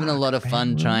 Still been having a lot of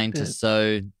fun trying to to.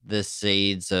 sow the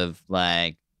seeds of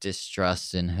like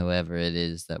distrust in whoever it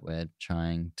is that we're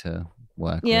trying to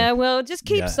work Yeah, with. well, just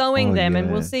keep Yeah. sowing Oh, them and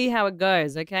we'll yeah. see how it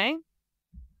goes, okay?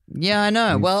 Yeah, I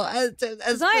know. We've- Well,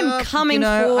 as I am coming for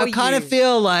I kind of you.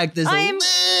 feel like there's I a am-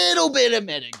 little bit of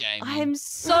metagaming. I am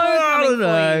so I coming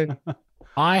don't for you.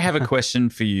 I have a question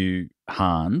for you,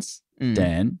 Hans. Mm.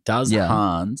 Dan, does Yeah.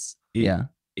 Hans, Yeah.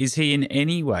 is he in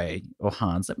any way, or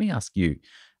Hans, let me ask you,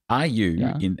 are you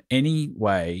Yeah. in any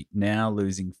way now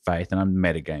losing faith? And I'm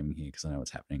metagaming here because I know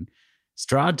what's happening.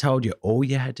 Strahd told you all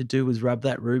you had to do was rub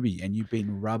that ruby, and you've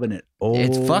been rubbing it all.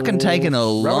 It's fucking taken a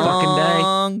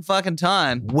long fucking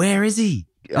time. Where is he?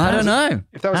 I don't know.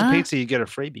 If that was Huh? a pizza, you get a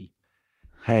freebie.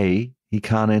 Hey, he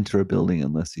can't enter a building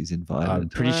unless he's invited. I'm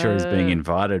pretty sure he's being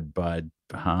invited by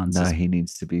Hans. No, he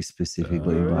needs to be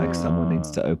specifically like someone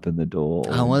needs to open the door.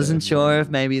 I wasn't sure if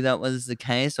maybe that was the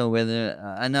case or whether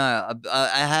I know I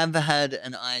have had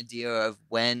an idea of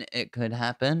when it could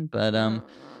happen, but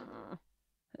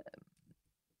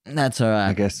that's all I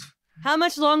right. guess How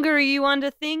much longer are you under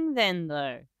thing then,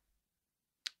 though?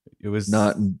 It was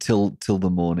not until the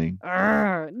morning,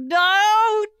 No.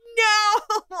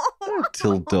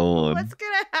 till dawn. What's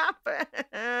gonna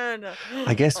happen?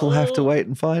 I guess we'll have to wait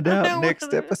and find I out next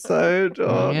wanna- episode.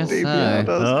 Oh, guess DPR so.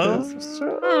 does this. I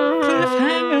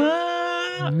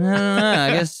don't know.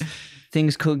 I guess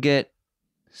things could get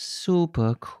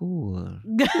super cool.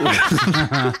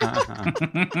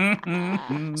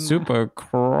 Super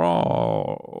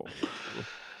Crow.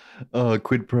 Oh,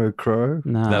 quid pro quo.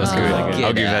 No. That was good. Oh, I'll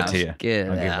get give that out. to you. Get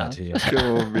I'll give that out. to you.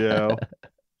 Come on, meow.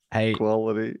 Hey,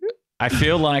 Quality. I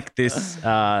feel like this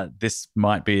this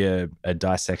might be a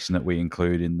dissection that we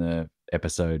include in the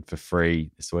episode for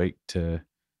free this week to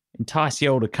entice you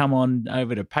all to come on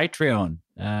over to Patreon.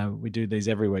 We do these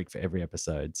every week for every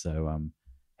episode. So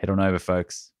head on over,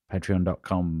 folks.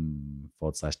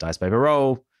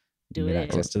 Patreon.com/dicepaperroll. Do You get it.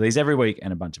 access to these every week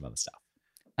and a bunch of other stuff.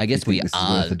 I guess You we think this is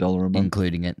are worth $1 a month?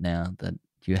 including it now that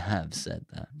you have said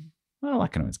that. Well, I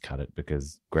can always cut it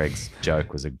because Greg's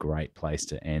joke was a great place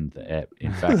to end the ep.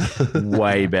 In fact,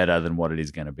 way better than what it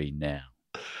is going to be now.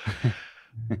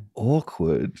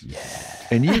 Awkward.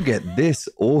 And you get this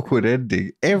awkward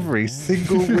ending every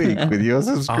single week with your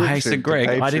subscription. Oh, hey, so to Greg,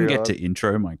 I didn't get to Patreon.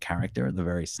 intro my character at the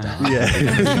very start.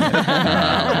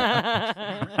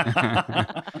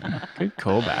 Good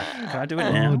callback. Can I do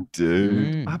it now? Oh,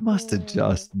 dude. I must have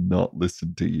just not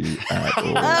listened to you at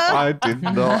all. I did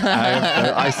not.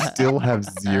 I still have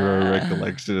zero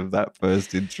recollection of that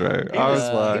first intro. I was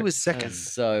like, It was second.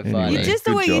 That's so Anyway. funny. You just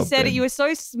the Good way you job, said it, Ben. you were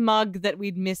so smug that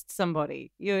we'd missed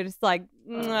somebody. You were just like,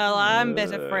 well, I'm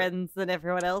better friends than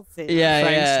everyone else is.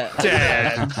 yeah.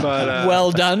 Dad, but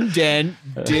Well done, Dan.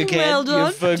 Dickhead. Well done,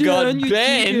 you forgot Dan, you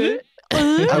Ben. idiot.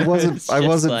 I wasn't. It's I just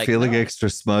wasn't like feeling that. extra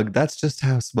smug. That's just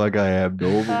how smug I am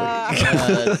normally.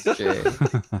 That's true.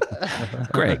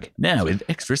 Greg, now with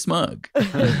extra smug.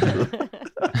 It's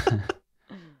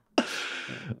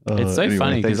so Anyway,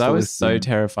 funny thanks because I for was so listening.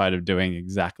 terrified of doing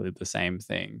exactly the same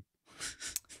thing.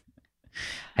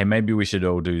 Hey, maybe we should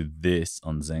all do this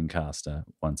on Zencaster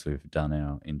once we've done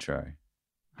our intro.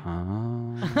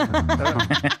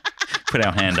 Put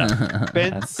our hand up.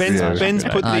 Ben's yeah.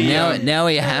 put the now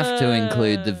we have to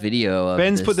include the video of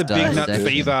Ben's this put the Big Nut dissection.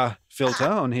 Fever filter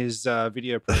on his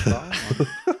video profile.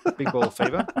 On Big Ball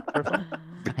Fever profile.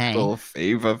 Hey. Oh,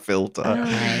 fever filter.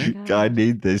 Hey. I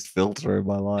need this filter in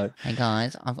my life. Hey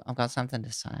guys, I've got something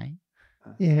to say.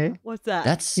 Yeah. What's that?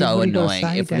 That's Yeah, so what are you gonna annoying.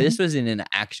 say, If Dan? this was in an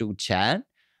actual chat,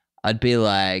 I'd be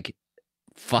like,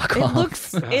 fuck it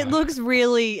off. looks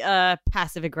really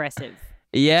passive aggressive.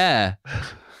 Yeah.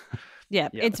 Yeah,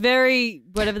 Yeah. it's very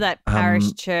whatever that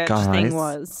parish church thing guys.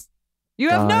 was. You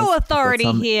have no Guys, authority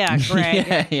I've got some- here,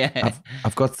 Greg. yeah.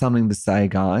 I've got something to say,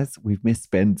 guys. We've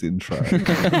missed Ben's intro.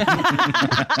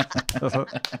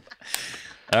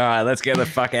 All right, let's get the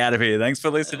fuck out of here. Thanks for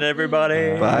listening,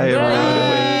 everybody. Bye,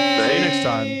 everyone. See you next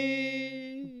time.